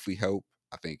bases definitely help.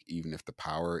 I think even if the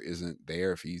power isn't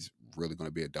there, if he's really going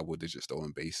to be a double-digit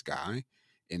stolen base guy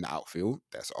in the outfield,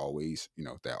 that's always,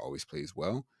 that always plays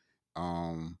well.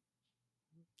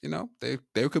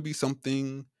 There could be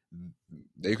something.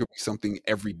 There could be something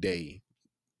everyday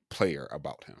player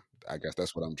about him. I guess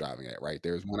that's what I'm driving at, right?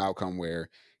 There's one outcome where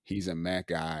he's a Mac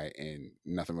guy and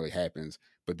nothing really happens,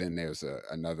 but then there's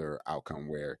another outcome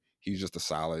where he's just a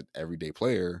solid everyday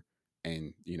player,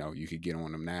 and you could get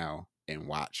on him now and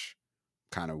watch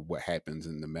kind of what happens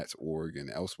in the Mets org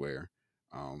and elsewhere,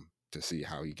 to see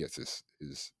how he gets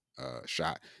his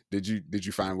shot. Did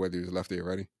you find whether he was lefty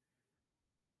already?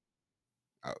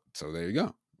 So there you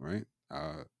go, right?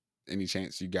 Any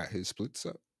chance you got his splits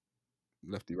up?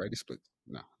 Lefty righty splits?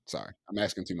 No, sorry, I'm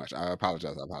asking too much. I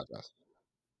apologize.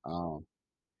 Um,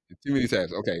 Too many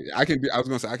tabs. Okay, I can do. I was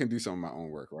gonna say I can do some of my own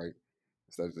work, right?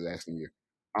 Instead of just asking you.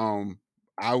 Um,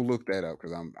 I'll look that up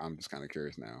because I'm just kind of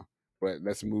curious now. But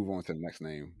let's move on to the next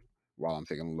name while I'm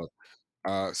taking a look.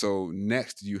 So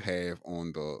next you have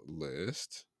on the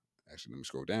list. Actually, let me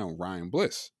scroll down. Ryan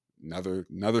Bliss,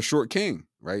 another short king,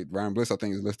 right? Ryan Bliss, I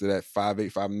think, is listed at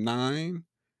 5'8", 5'9",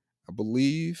 I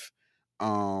believe.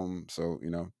 So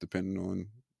depending on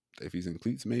if he's in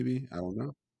cleats, maybe, I don't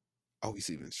know. Oh,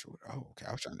 he's even shorter. Oh, okay.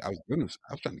 I was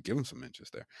trying to give him some inches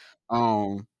there.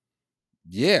 Um,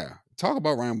 yeah. Talk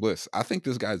about Ryan Bliss. I think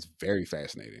this guy's very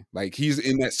fascinating. Like, he's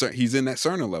in that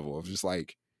Cerner level of just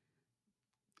like,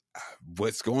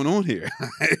 what's going on here?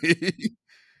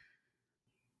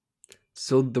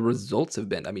 So the results have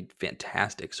been, I mean,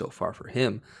 fantastic so far for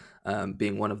him,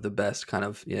 being one of the best kind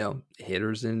of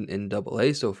hitters in Double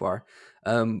A so far.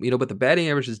 But the batting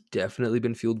average has definitely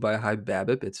been fueled by a high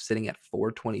BABIP. It's sitting at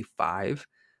 425,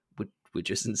 which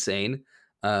is insane.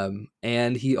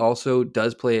 And he also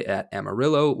does play at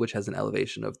Amarillo, which has an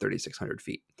elevation of 3,600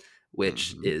 feet,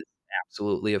 which Mhm. is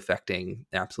absolutely affecting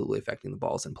the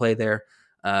balls in play there.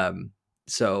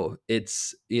 So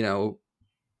it's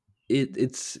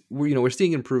it's we're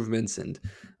seeing improvements, and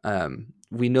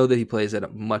we know that he plays at a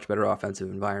much better offensive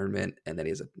environment, and that he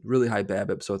has a really high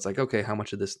BABIP. So it's like, okay, how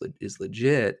much of this is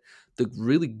legit? The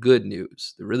really good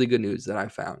news that I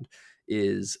found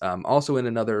is also in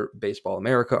another Baseball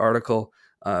America article.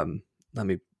 Let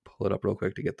me pull it up real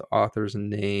quick to get the author's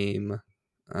name,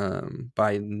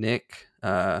 by Nick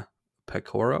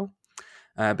Pecoro,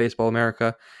 Baseball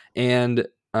America. And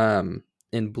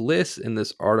in Bliss, in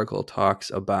this article, talks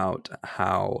about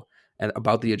how and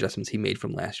about the adjustments he made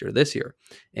from last year to this year.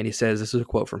 And he says, this is a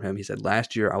quote from him. He said,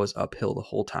 "Last year I was uphill the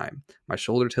whole time. My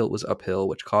shoulder tilt was uphill,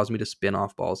 which caused me to spin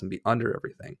off balls and be under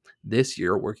everything. This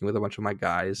year, working with a bunch of my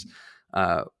guys,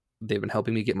 they've been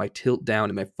helping me get my tilt down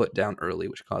and my foot down early,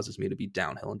 which causes me to be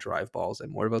downhill and drive balls at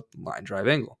more of a line drive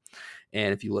angle."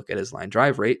 And if you look at his line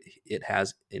drive rate, it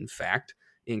has, in fact,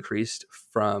 increased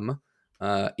from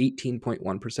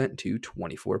 18.1% to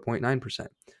 24.9%.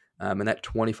 And that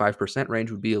 25%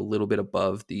 range would be a little bit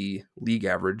above the league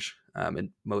average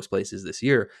in most places this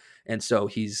year. And so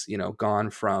he's,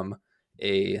 gone from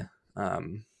a,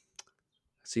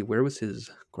 see, where was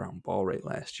his ground ball rate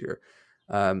last year?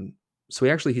 So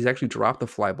he's actually dropped the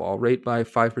fly ball rate by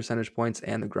 5 percentage points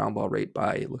and the ground ball rate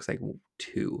by, it looks like,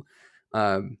 2.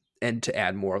 And to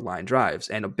add more line drives.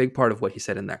 And a big part of what he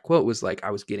said in that quote was like,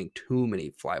 I was getting too many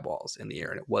fly balls in the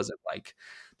air, and it wasn't like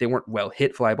they weren't well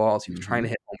hit fly balls. He was trying to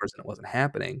hit homers, and it wasn't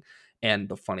happening. And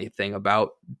the funny thing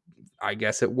about, I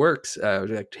guess it works,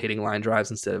 like hitting line drives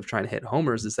instead of trying to hit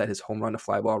homers, is that his home run to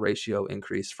fly ball ratio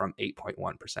increased from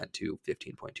 8.1% to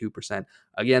 15.2%.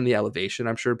 Again, the elevation,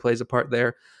 I'm sure, plays a part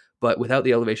there. But without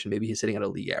the elevation, maybe he's sitting at a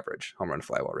league average home run to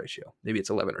fly ball ratio. Maybe it's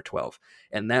 11 or 12.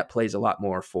 And that plays a lot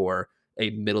more for a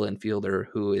middle infielder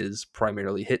who is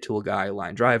primarily hit tool guy,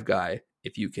 line drive guy.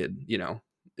 If you could,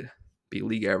 be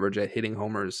league average at hitting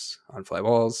homers on fly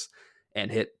balls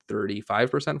and hit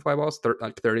 35% fly balls,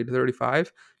 like 30 to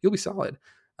 35, you'll be solid.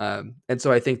 And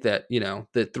so I think that,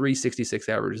 the 366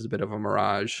 average is a bit of a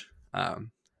mirage.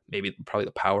 Maybe probably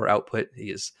the power output, he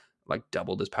is like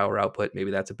doubled his power output.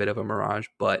 Maybe that's a bit of a mirage,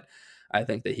 but I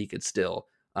think that he could still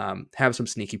have some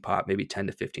sneaky pop, maybe 10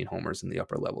 to 15 homers in the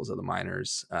upper levels of the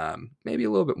minors, maybe a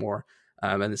little bit more,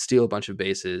 and then steal a bunch of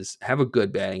bases, have a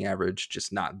good batting average,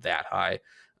 just not that high,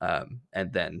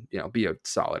 and then be a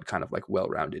solid kind of like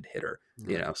well-rounded hitter.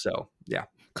 Right. So yeah.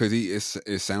 Because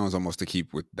it sounds almost, to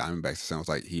keep with Diamondbacks, it sounds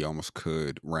like he almost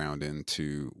could round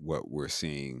into what we're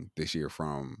seeing this year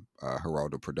from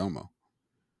Geraldo Perdomo,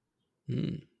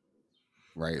 Hmm.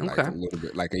 right? Like a Okay. little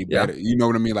bit, like a Yeah. better, you know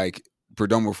what I mean? Like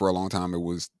Perdomo for a long time, it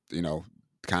was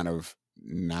kind of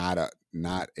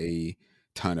not a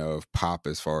ton of pop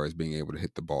as far as being able to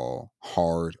hit the ball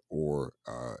hard or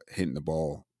hitting the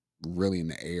ball really in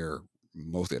the air.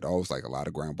 Most at all, was like a lot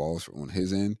of ground balls on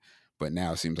his end. But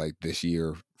now it seems like this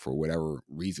year, for whatever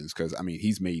reasons, because I mean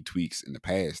he's made tweaks in the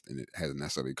past and it hasn't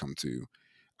necessarily come to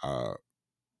uh,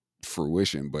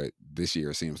 fruition. But this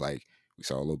year it seems like we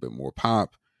saw a little bit more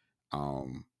pop.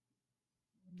 Um,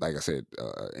 like I said,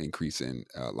 increase in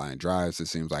line drives. It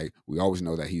seems like we always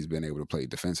know that he's been able to play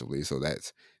defensively, so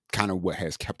that's kind of what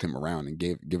has kept him around and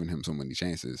given him so many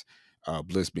chances.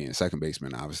 Bliss being a second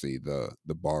baseman, obviously the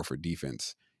bar for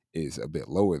defense is a bit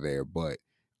lower there, but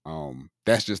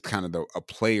that's just kind of a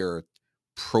player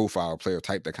profile, player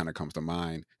type that kind of comes to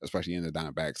mind, especially in the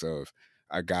Diamondbacks, of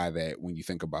a guy that when you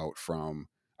think about from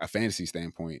a fantasy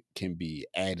standpoint can be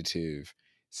additive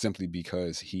simply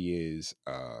because he is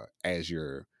as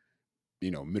your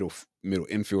middle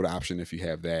infield option if you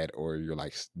have that, or you're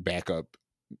like backup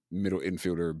middle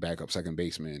infielder, backup second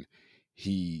baseman.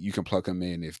 You can plug him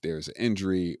in if there's an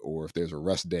injury or if there's a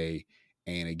rest day.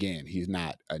 And again, he's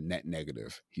not a net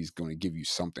negative. He's going to give you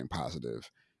something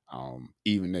positive.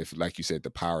 Even if, like you said, the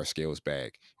power scales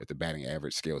back, if the batting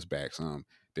average scales back some,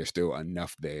 there's still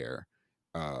enough there.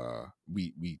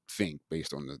 We think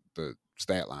based on the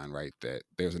stat line, right, that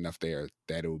there's enough there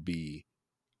that it will be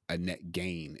a net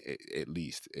gain at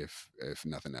least, if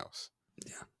nothing else.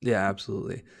 Yeah,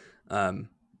 absolutely.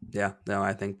 Yeah, no,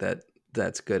 I think that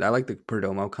that's good. I like the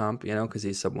Perdomo comp, because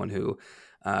he's someone who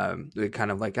We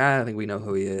kind of like, I think we know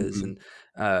who he is, Mhm.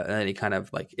 and then he kind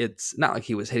of like, it's not like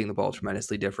he was hitting the ball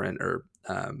tremendously different, or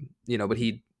but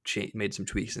he made some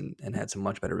tweaks and had some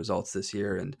much better results this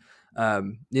year. And I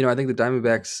think the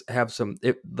Diamondbacks have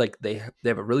they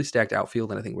have a really stacked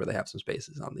outfield, and I think where they have some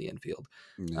spaces on the infield.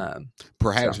 Yeah. Um, so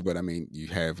Perhaps, but I mean, you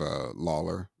have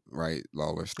Lawler, right?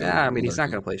 Lawler still yeah, I mean, he's not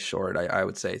lurking. going to play short. I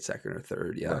would say second or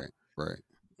third. Yeah, Right, right.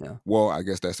 yeah. Well, I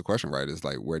guess that's the question, right? Is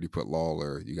like, where do you put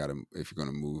Lawler? You got to, if you're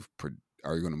going to move,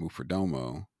 are you going to move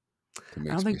Perdomo to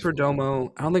make space for Lawler?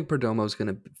 I don't think Perdomo's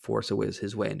going to force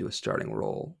his way into a starting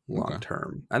role long Okay,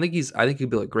 term. I think he'd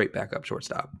be a great backup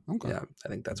shortstop. okay. Yeah, I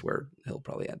think that's where he'll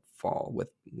probably fall with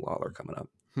Lawler coming up.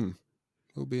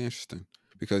 It'll be interesting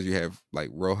because you have like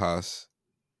Rojas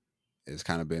has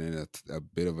kind of been in a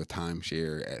bit of a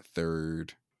timeshare at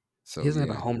third. He So doesn't have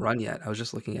a yeah, home run yet. I was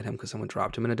just looking at him because someone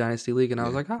dropped him in a dynasty league, and I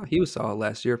was yeah, like, oh, he was solid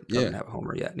last year. yeah, Doesn't have a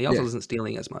homer yet, and he also yeah. isn't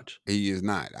stealing as much. He is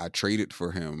not. I traded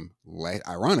for him.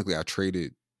 Ironically, I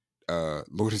traded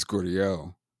Lourdes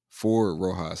Gurriel for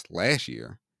Rojas last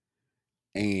year.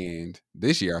 And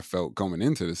this year I felt coming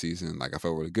into the season, like I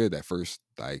felt really good. That first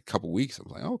like couple weeks, I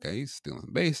was like, okay, he's stealing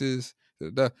some bases. Da,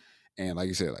 da, da. And like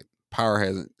you said, like power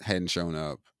hadn't shown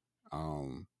up.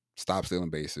 Stopped stealing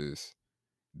bases.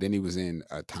 Then he was in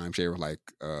a timeshare with like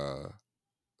uh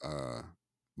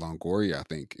Longoria, I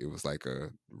think it was like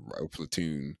a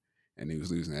platoon, and he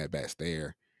was losing at bats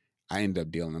there. I ended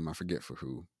up dealing him. I forget for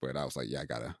who, but I was like, yeah, I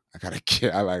gotta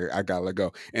get, I gotta let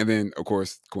go. And then, of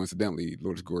course, coincidentally,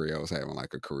 Lourdes Gurriel was having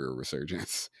like a career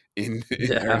resurgence in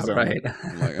Yeah, Arizona. right.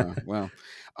 I'm like, well,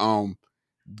 um,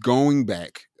 going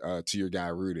back to your guy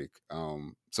Rudick,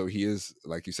 so he is,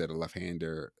 like you said, a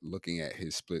left-hander. Looking at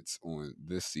his splits on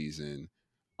this season,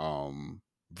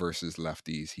 versus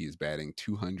lefties, he is batting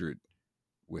 200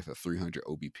 with a 300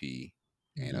 OBP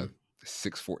and a Mhm.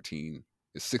 614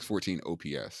 614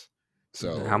 OPS. How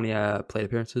So, many plate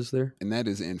appearances there? and that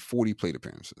is in 40 plate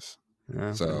appearances. Okay,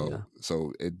 yeah.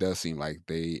 So it does seem like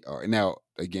they are now.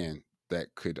 Again,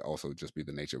 that could also just be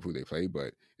the nature of who they play,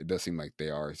 but it does seem like they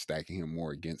are stacking him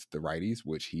more against the righties,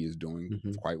 which he is doing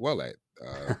Hmm. quite well at.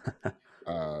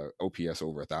 OPS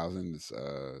over 1,000 is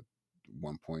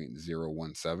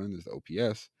 1.017 is the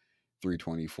OPS.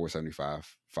 320,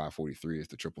 475, 543 is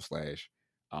the triple slash.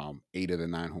 8 of the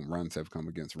 9 home runs have come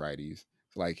against righties.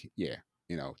 Like, yeah,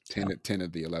 10, Yeah. 10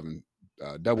 of the 11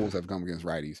 doubles have come against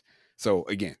righties. So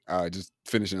again, just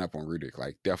finishing up on Rudick,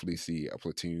 like definitely see a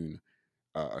platoon,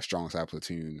 a strong side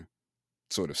platoon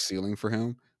sort of ceiling for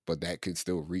him, but that could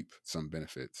still reap some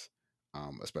benefits,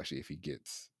 especially if he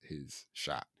gets his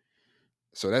shot.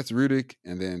 So that's Rudick,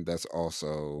 and then that's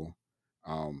also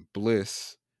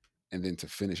Bliss, and then to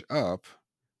finish up,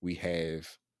 we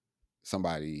have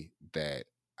somebody that,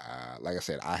 like I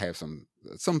said, I have some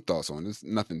thoughts on. It's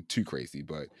nothing too crazy,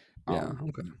 but Yeah.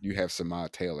 Okay. you have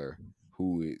Samad Taylor,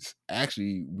 who is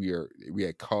actually we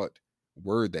had caught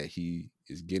word that he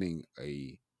is getting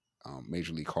a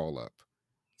major league call up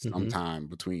Hmm. sometime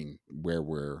between where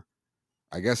we're.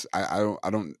 I guess I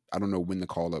don't know when the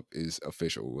call up is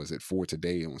official. Was it for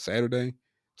today on Saturday?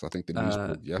 So I think the news broke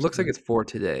Looks like yesterday. it's for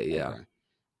today. Yeah.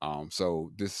 Okay.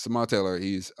 So this Samad Taylor,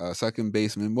 he's a second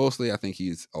baseman mostly. I think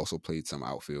he's also played some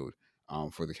outfield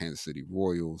for the Kansas City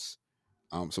Royals.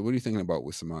 So what are you thinking about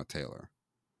with Samad Taylor?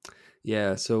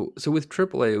 Yeah, so with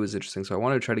AAA, it was interesting. So I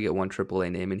wanted to try to get one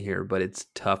AAA name in here, but it's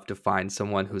tough to find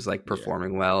someone who's like Yeah,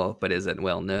 performing well, but isn't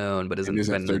well known, but and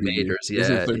isn't been in the majors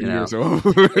isn't yet. 30 years old.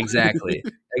 Exactly,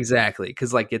 exactly.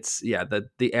 Because like it's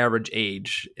the average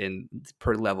age in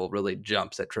per level really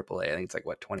jumps at AAA. I think it's like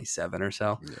what 27 or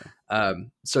so. Yeah,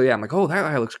 So yeah, I'm like, oh, that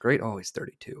guy looks great. Oh, he's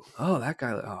 32. Oh, that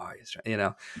guy. Oh, he's.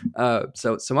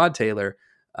 So Samad Taylor.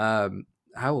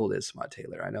 How old is Samad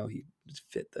Taylor? I know he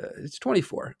it's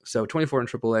 24. So 24 in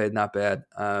AAA, not bad.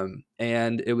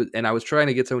 And I was trying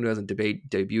to get someone who hasn't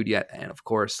debuted yet. And of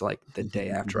course, like the day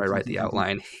after I write the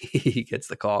outline, he gets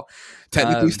the call.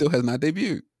 technically still has not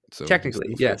debuted, so he Technically,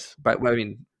 still fits. yes. But I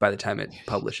mean, by the time it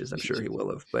publishes, I'm sure he will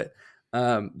have. But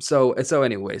so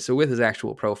anyway, so with his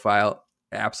actual profile,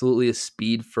 absolutely a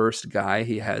speed first guy.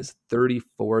 He has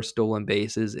 34 stolen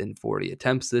bases in 40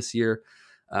 attempts this year.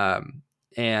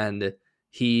 And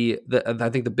I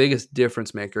think the biggest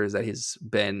difference maker is that he's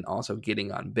been also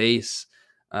getting on base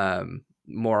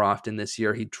more often this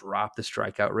year. He dropped the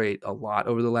strikeout rate a lot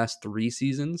over the last 3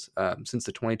 seasons, since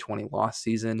the 2020 lost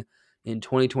season, in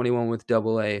 2021 with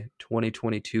AA,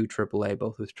 2022 AAA,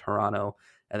 both with Toronto,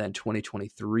 and then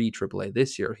 2023 AAA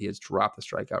this year. He has dropped the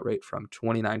strikeout rate from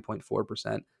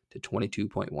 29.4% to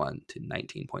 22.1 to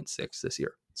 19.6 this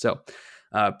year. So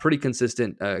pretty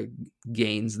consistent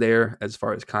gains there as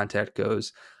far as contact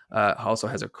goes. Also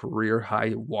has a career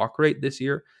high walk rate this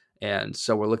year. And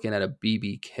so we're looking at a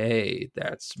BBK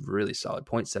that's really solid,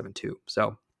 0.72.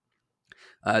 So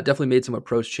definitely made some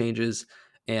approach changes,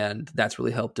 and that's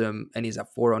really helped him. And he's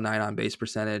at 409 on base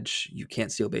percentage. You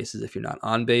can't steal bases if you're not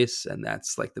on base, and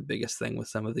that's like the biggest thing with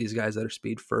some of these guys that are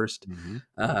speed first.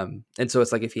 Mm-hmm. And so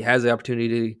it's like if he has the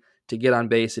opportunity to get on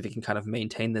base, if he can kind of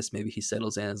maintain this, maybe he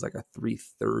settles in as like a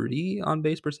 330 on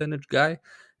base percentage guy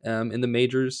in the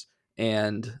majors,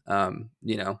 and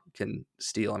can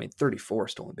steal. I mean, 34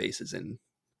 stolen bases in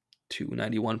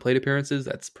 291 plate appearances.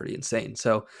 That's pretty insane.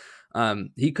 So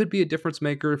he could be a difference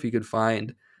maker if he could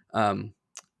find um,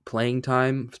 playing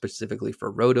time specifically for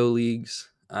roto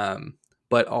leagues.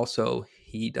 But also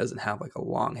he doesn't have like a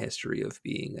long history of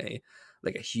being a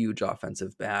huge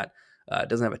offensive bat.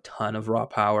 Doesn't have a ton of raw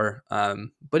power,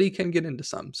 but he can get into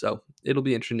some. So it'll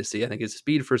be interesting to see. I think he's a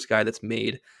speed first guy that's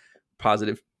made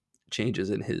positive changes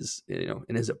in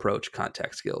his approach,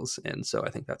 contact skills, and so I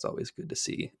think that's always good to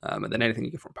see. And then anything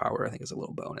you get from power, I think, is a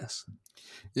little bonus.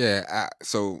 Yeah.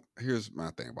 So here's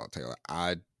my thing about Taylor.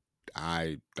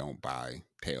 I don't buy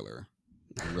Taylor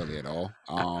really at all.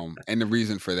 And the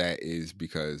reason for that is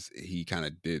because he kind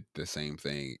of did the same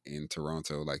thing in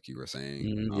Toronto, like you were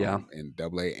saying, Yeah. in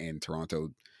AA and Toronto.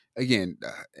 Again,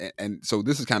 and so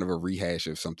this is kind of a rehash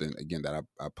of something again that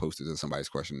I posted as somebody's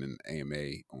question in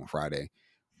AMA on Friday.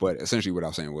 But essentially, what I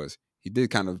was saying was he did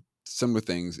kind of similar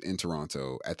things in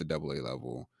Toronto at the AA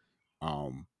level.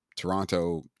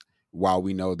 Toronto, while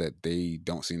we know that they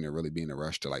don't seem to really be in a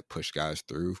rush to like push guys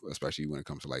through, especially when it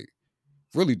comes to like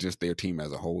really just their team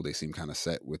as a whole, they seem kind of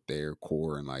set with their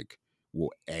core and like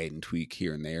we'll add and tweak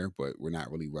here and there, but we're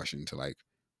not really rushing to like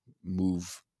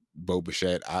move Bo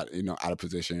Bichette out of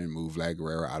position, move La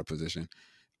Guerrera out of position.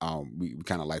 We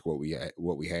kind of like what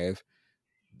we have.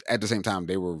 At the same time,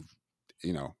 they were,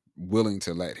 willing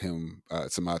to let him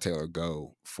Samad Taylor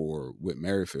go for Whit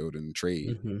Merrifield in the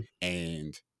trade. Mm-hmm.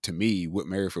 And to me, Whit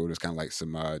Merrifield is kind of like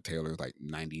Samad Taylor's like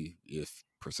 90th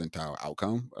percentile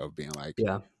outcome of being like,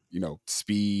 Yeah.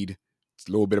 Speed,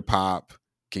 a little bit of pop,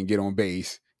 can get on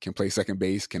base, can play second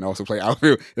base, can also play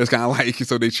outfield. It's kind of like,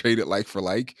 so they traded like for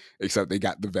like, except they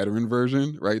got the veteran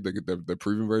version, right? The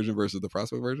proven version versus the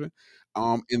prospect version.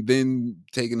 And then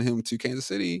taking him to Kansas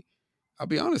City, I'll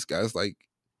be honest, guys, like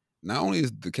not only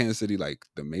is the Kansas City like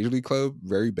the major league club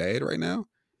very bad right now,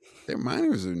 their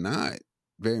minors are not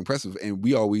very impressive. And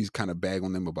we always kind of bag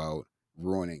on them about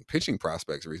ruining pitching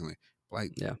prospects recently.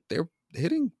 Like they're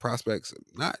hitting prospects,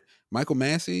 not Michael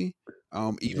Massey,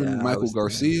 even Yeah, Michael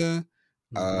Garcia.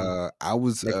 I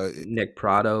was Nick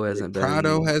Prado Nick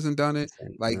Prado hasn't done it.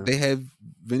 Like Yeah. they have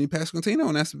Vinny Pasquantino,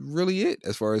 and that's really it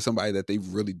as far as somebody that they've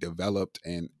really developed,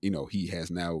 and he has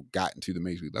now gotten to the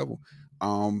major league level.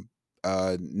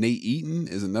 Nate Eaton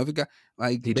is another guy.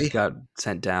 Like He just got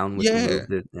sent down with the yeah.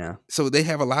 move. Yeah. So they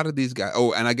have a lot of these guys.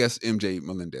 Oh, and I guess MJ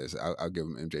Melendez. I'll give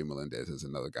him MJ Melendez as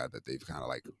another guy that they've kind of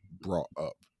like brought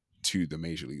up to the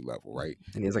major league level, right?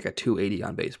 And he has like a 280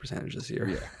 on base percentage this year.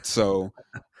 Yeah. So,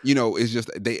 it's just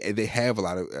they have a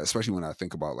lot of, especially when I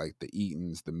think about like the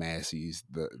Eatons, the Masseys,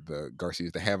 the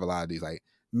Garcias. They have a lot of these like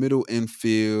middle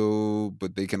infield,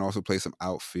 but they can also play some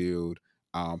outfield.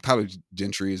 Tyler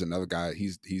Gentry is another guy.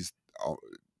 He's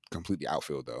completely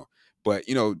outfield though. But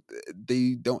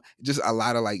they don't, just a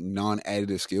lot of like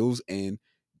non-additive skills. And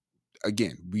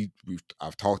again,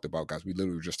 I've talked about guys. We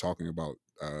literally were just talking about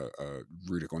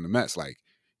Rudick on the Mets. Like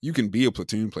you can be a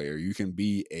platoon player, you can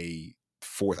be a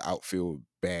fourth outfield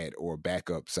bat or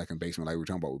backup second baseman, like we were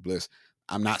talking about with Bliss.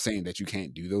 I'm not saying that you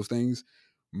can't do those things.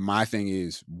 My thing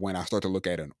is when I start to look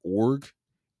at an org,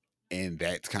 and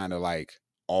that's kind of like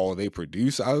all they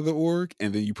produce out of the org,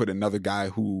 and then you put another guy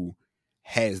who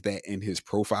has that in his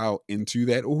profile into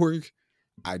that org,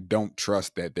 I don't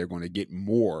trust that they're going to get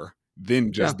more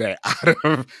than just that out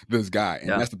of this guy. And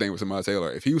that's the thing with Samad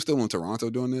Taylor. If he was still in Toronto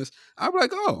doing this, I'd be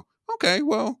like, oh, okay,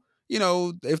 well,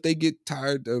 if they get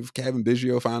tired of Kevin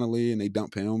Biggio finally and they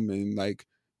dump him, and like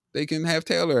they can have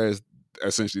Taylor as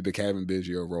essentially the Kevin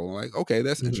Biggio role. Like, okay,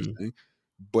 that's interesting.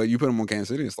 But you put him on Kansas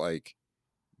City, it's like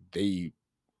they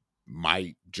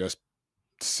might just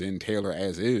send Taylor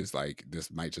as is. Like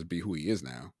this might just be who he is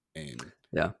now. And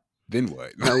then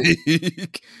what?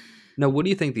 Now, what do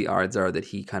you think the odds are that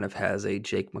he kind of has a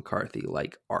Jake McCarthy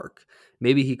like arc?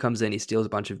 Maybe he comes in, he steals a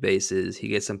bunch of bases, he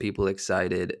gets some people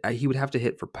excited. He would have to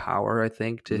hit for power, I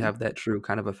think, to have that true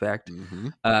kind of effect.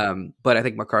 But I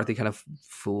think McCarthy kind of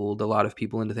fooled a lot of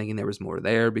people into thinking there was more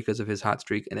there because of his hot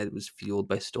streak, and it was fueled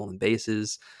by stolen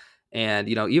bases. And,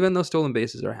 even though stolen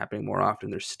bases are happening more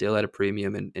often, they're still at a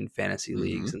premium in fantasy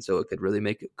leagues. And so it could really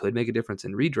make a difference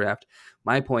in redraft.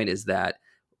 My point is that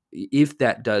if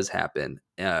that does happen,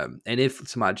 and if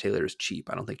Samad Taylor is cheap,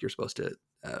 I don't think you're supposed to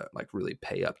like really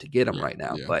pay up to get him right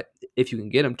now. Yeah. But if you can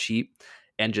get him cheap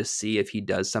and just see if he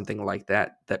does something like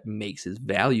that that makes his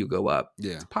value go up,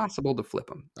 it's possible to flip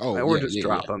him or just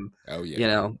drop him. Oh yeah. You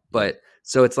know, but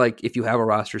so it's like if you have a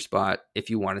roster spot, if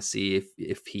you want to see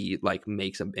if he like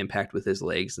makes an impact with his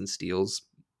legs and steals,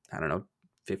 I don't know,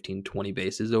 15, 20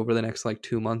 bases over the next like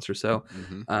 2 months or so,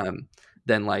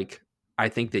 then like I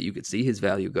think that you could see his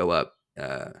value go up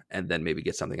and then maybe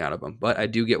get something out of him. But I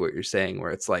do get what you're saying,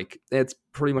 where it's like it's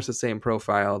pretty much the same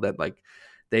profile that like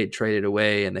they traded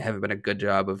away, and they haven't been a good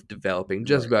job of developing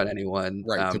just about anyone.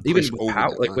 Even with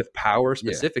power, like with power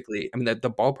specifically. I mean,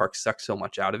 the ballpark sucks so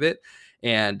much out of it,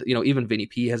 and you know, even Vinny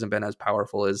P hasn't been as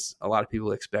powerful as a lot of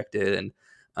people expected, and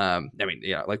I mean,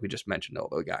 yeah, like we just mentioned, all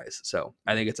those guys. So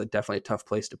I think it's definitely a tough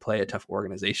place to play, a tough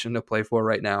organization to play for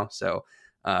right now. So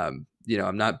you know,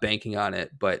 I'm not banking on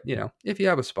it, but you know, if you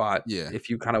have a spot, if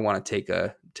you kind of want to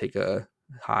take a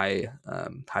high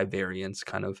variance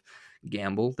kind of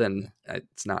gamble, then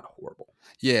it's not horrible.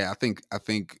 Yeah, I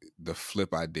think the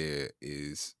flip idea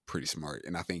is pretty smart,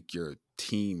 and I think your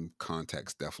team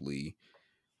context definitely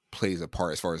plays a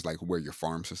part as far as like where your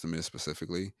farm system is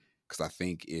specifically. Because I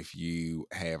think if you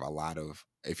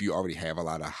already have a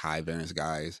lot of high variance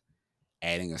guys,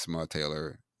 adding a Small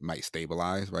Taylor might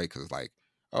stabilize, right? Because like,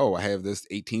 oh, I have this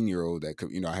 18-year-old that could,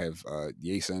 I have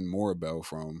Yason Morabel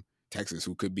from Texas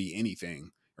who could be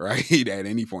anything, right? At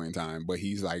any point in time, but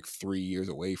he's like 3 years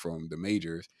away from the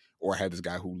majors. Or I have this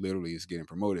guy who literally is getting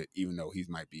promoted, even though he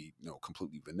might be,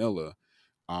 completely vanilla.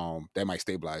 That might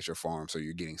stabilize your farm, so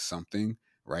you're getting something,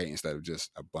 right, instead of just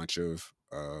a bunch of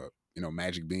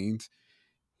magic beans.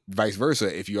 Vice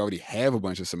versa, if you already have a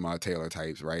bunch of Samad Taylor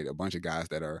types, right, a bunch of guys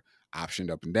that are optioned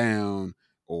up and down,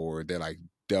 or they're like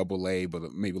double A, but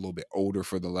maybe a little bit older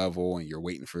for the level, and you're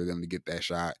waiting for them to get that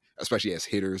shot, especially as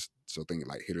hitters. So thinking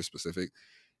like hitter specific.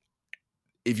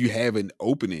 If you have an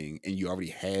opening and you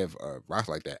already have a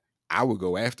roster like that, I would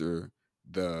go after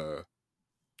the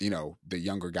the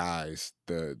younger guys,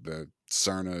 the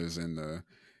Cernas and the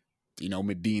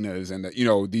Medinas and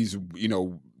the these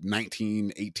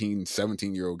 19, 18,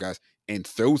 17-year-old guys, and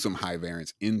throw some high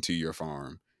variance into your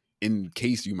farm in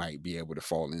case you might be able to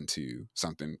fall into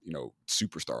something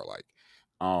superstar like.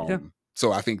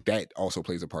 So I think that also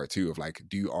plays a part too of like,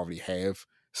 do you already have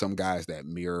some guys that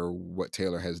mirror what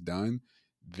Taylor has done?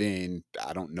 Then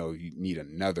I don't know, you need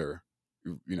another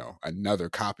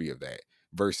copy of that.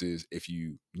 Versus if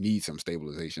you need some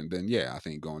stabilization, then I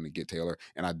think going to get Taylor.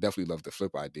 And I definitely love the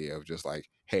flip idea of just like,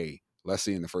 hey, let's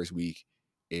see in the first week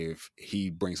if he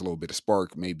brings a little bit of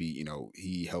spark, maybe,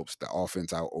 he helps the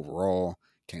offense out overall.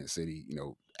 Kansas City,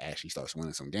 actually starts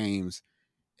winning some games.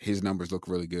 His numbers look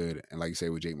really good. And like you say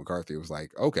with Jake McCarthy, it was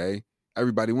like, okay,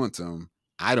 everybody wants him.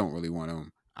 I don't really want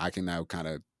him. I can now kind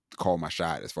of call my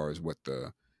shot as far as what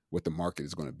the market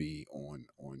is going to be on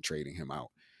trading him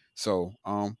out. So,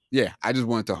 I just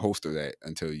wanted to holster that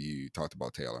until you talked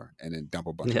about Taylor, and then dump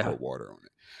a bunch of cold water on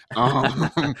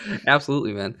it.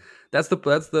 Absolutely, man. That's the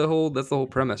whole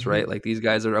premise, right? Like, these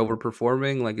guys are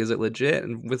overperforming. Like, is it legit?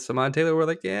 And with Samad Taylor, we're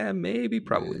like, yeah, maybe,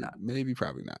 probably not. Maybe,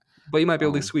 probably not. But you might be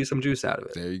able to squeeze some juice out of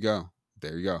it. There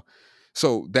you go.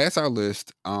 So that's our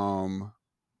list.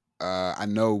 I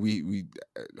know we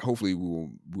hopefully we'll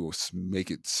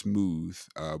make it smooth,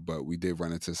 but we did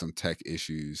run into some tech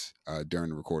issues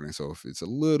during the recording. So if it's a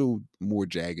little more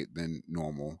jagged than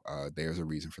normal, there's a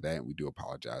reason for that, and we do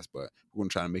apologize. But we're gonna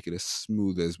try to make it as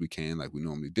smooth as we can, like we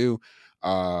normally do.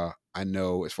 I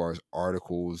know as far as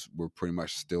articles, we're pretty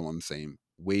much still on the same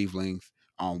wavelength.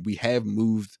 We have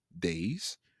moved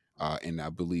days, and I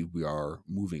believe we are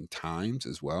moving times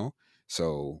as well.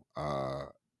 So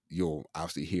you'll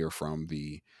obviously hear from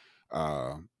the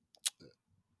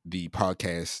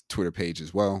podcast Twitter page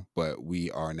as well. But we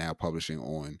are now publishing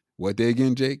on what day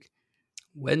again, Jake?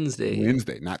 Wednesday,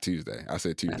 not Tuesday. I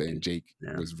said Tuesday, and Jake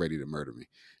was ready to murder me.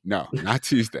 No, not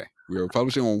Tuesday. We were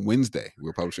publishing on Wednesday.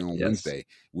 Wednesday.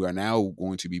 We are now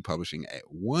going to be publishing at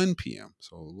 1 p.m.,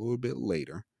 so a little bit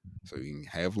later. So you can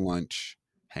have lunch,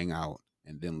 hang out,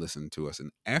 and then listen to us in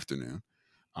the afternoon.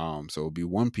 So it'll be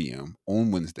 1 p.m.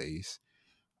 on Wednesdays.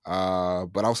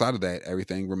 But outside of that,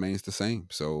 everything remains the same.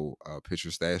 So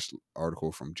pitcher stash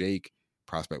article from Jake,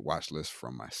 prospect watch list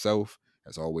from myself.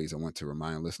 As always, I want to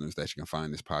remind listeners that you can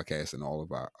find this podcast and all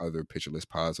of our other Pitcher List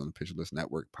pods on the Pitcher List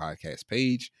Network podcast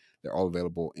page. They're all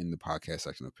available in the podcast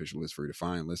section of Pitcher List for you to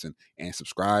find, listen, and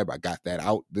subscribe. I got that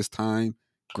out this time.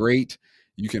 Great.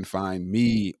 You can find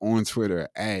me on Twitter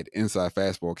at Inside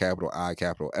Fastball, capital I,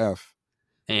 capital F.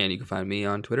 And you can find me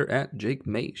on Twitter at Jake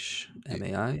Maish,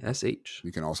 Maish.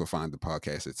 You can also find the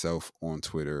podcast itself on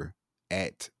Twitter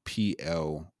at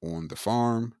PL on the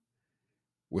farm.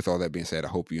 With all that being said, I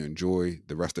hope you enjoy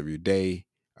the rest of your day.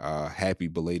 Happy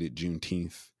belated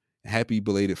Juneteenth. Happy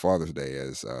belated Father's Day,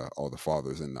 as all the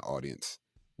fathers in the audience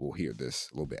will hear this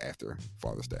a little bit after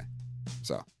Father's Day.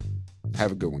 So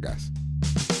have a good one, guys.